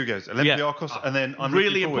predict 2 games: Olympiacos, and then I'm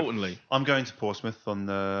really importantly, I'm going to Portsmouth on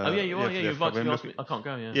the. Oh yeah, you are. Yeah, you're invited to ask me. I can't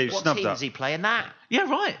go. Yeah. You what snubbed team that. is he playing that? Yeah,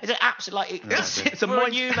 right. It's an absolute it's a new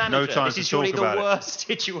manager. No time this is to surely talk the about worst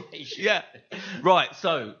situation. Yeah. Right.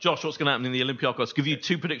 So, Josh, what's going to happen in the Olympiacos? Give you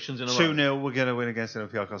 2 predictions in a row. 2-0. We're going to win against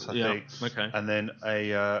Olympiacos, I think. Okay. And then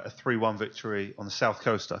a 3-1 victory on the South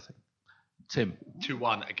Coast, I think. Tim.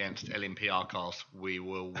 2-1 against Olympiacos. We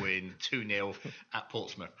will win 2-0 at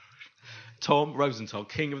Portsmouth. Tom Rosenthal,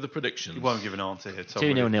 king of the predictions. You won't give an answer here, Tom.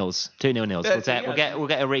 2-0 nils. 2-0 nils. We'll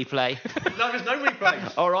get a replay. No, there's no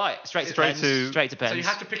replay. All right, straight to pens. So you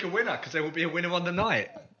have to pick a winner because there will be a winner on the night.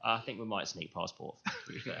 I think we might sneak past Portsmouth.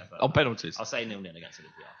 To be fair, on penalties. I'll say 0-0 against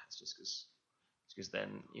Olympiacos just because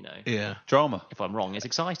then, you know. Yeah. Drama. If I'm wrong, it's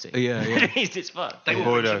exciting. Yeah. At least it's fun. They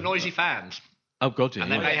will be some noisy fans. Oh God, yeah.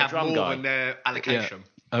 And they may have more than their allocation. Yeah.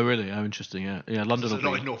 Oh really? Oh, interesting. Yeah. London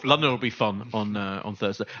will be fun on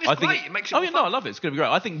Thursday. It's great. It makes it I love it. It's going to be great.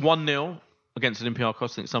 I think 1-0 against Olympiacos. I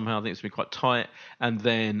think it's going to be quite tight, and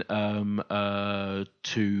then 2-0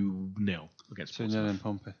 against Portsmouth. 2-0 in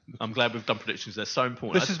Pompey. I'm glad we've done predictions. They're so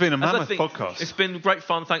important. This has been a mammoth podcast. It's been great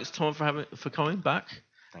fun. Thanks, Tom, for coming back.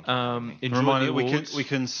 Enjoy the awards. We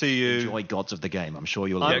can see you. Enjoy Gods of the Game. I'm sure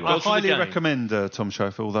you'll. I highly recommend Tom Show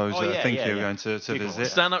for all those I think you're going to visit.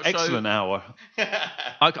 Stand-up show. Excellent hour.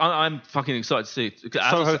 I'm fucking excited to see it.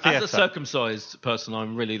 As a circumcised person,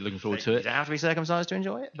 I'm really looking forward to it. You don't have to be circumcised to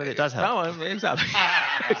enjoy it, but it does help. No, exactly.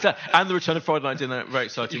 And the return of Friday Night Dinner, very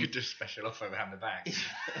exciting. You could do a special offer behind the back.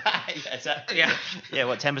 Yeah,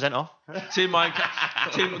 what, 10% off? Tim,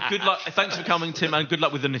 good luck. Thanks for coming, Tim, and good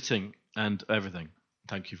luck with the knitting and everything.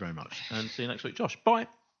 Thank you very much. And see you next week. Josh, bye.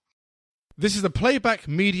 This is a Playback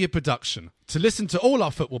Media production. To listen to all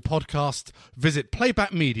our football podcasts, visit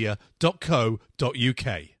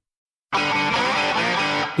playbackmedia.co.uk.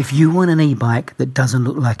 If you want an e-bike that doesn't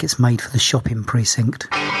look like it's made for the shopping precinct,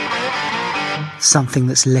 something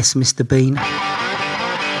that's less Mr. Bean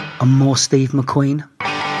and more Steve McQueen,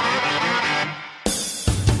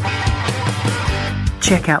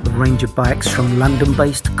 check out the range of bikes from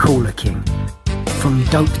London-based Cooler King. From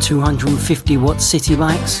dope 250-watt city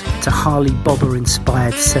bikes to Harley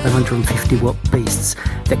Bobber-inspired 750-watt beasts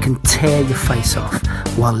that can tear your face off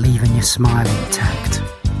while leaving your smile intact.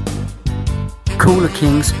 Cooler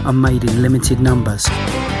Kings are made in limited numbers,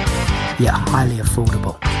 yet highly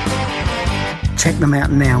affordable. Check them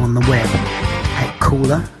out now on the web at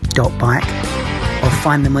cooler.bike or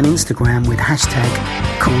find them on Instagram with hashtag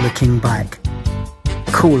CoolerKingBike.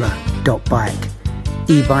 Cooler.bike.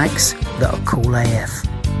 E-bikes that are cool AF.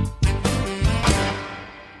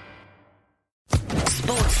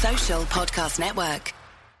 Sports Social Podcast Network.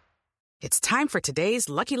 It's time for today's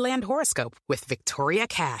Lucky Land horoscope with Victoria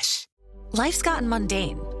Cash. Life's gotten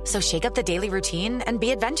mundane, so shake up the daily routine and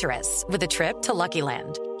be adventurous with a trip to Lucky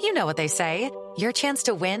Land. You know what they say, your chance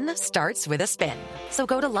to win starts with a spin. So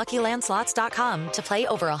go to LuckyLandSlots.com to play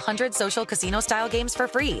over 100 social casino-style games for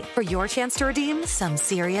free for your chance to redeem some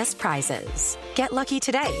serious prizes. Get lucky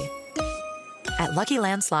today at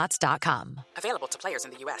LuckyLandSlots.com. Available to players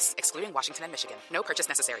in the U.S., excluding Washington and Michigan. No purchase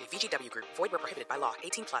necessary. VGW Group. Void where prohibited by law.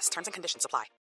 18+. Terms and conditions apply.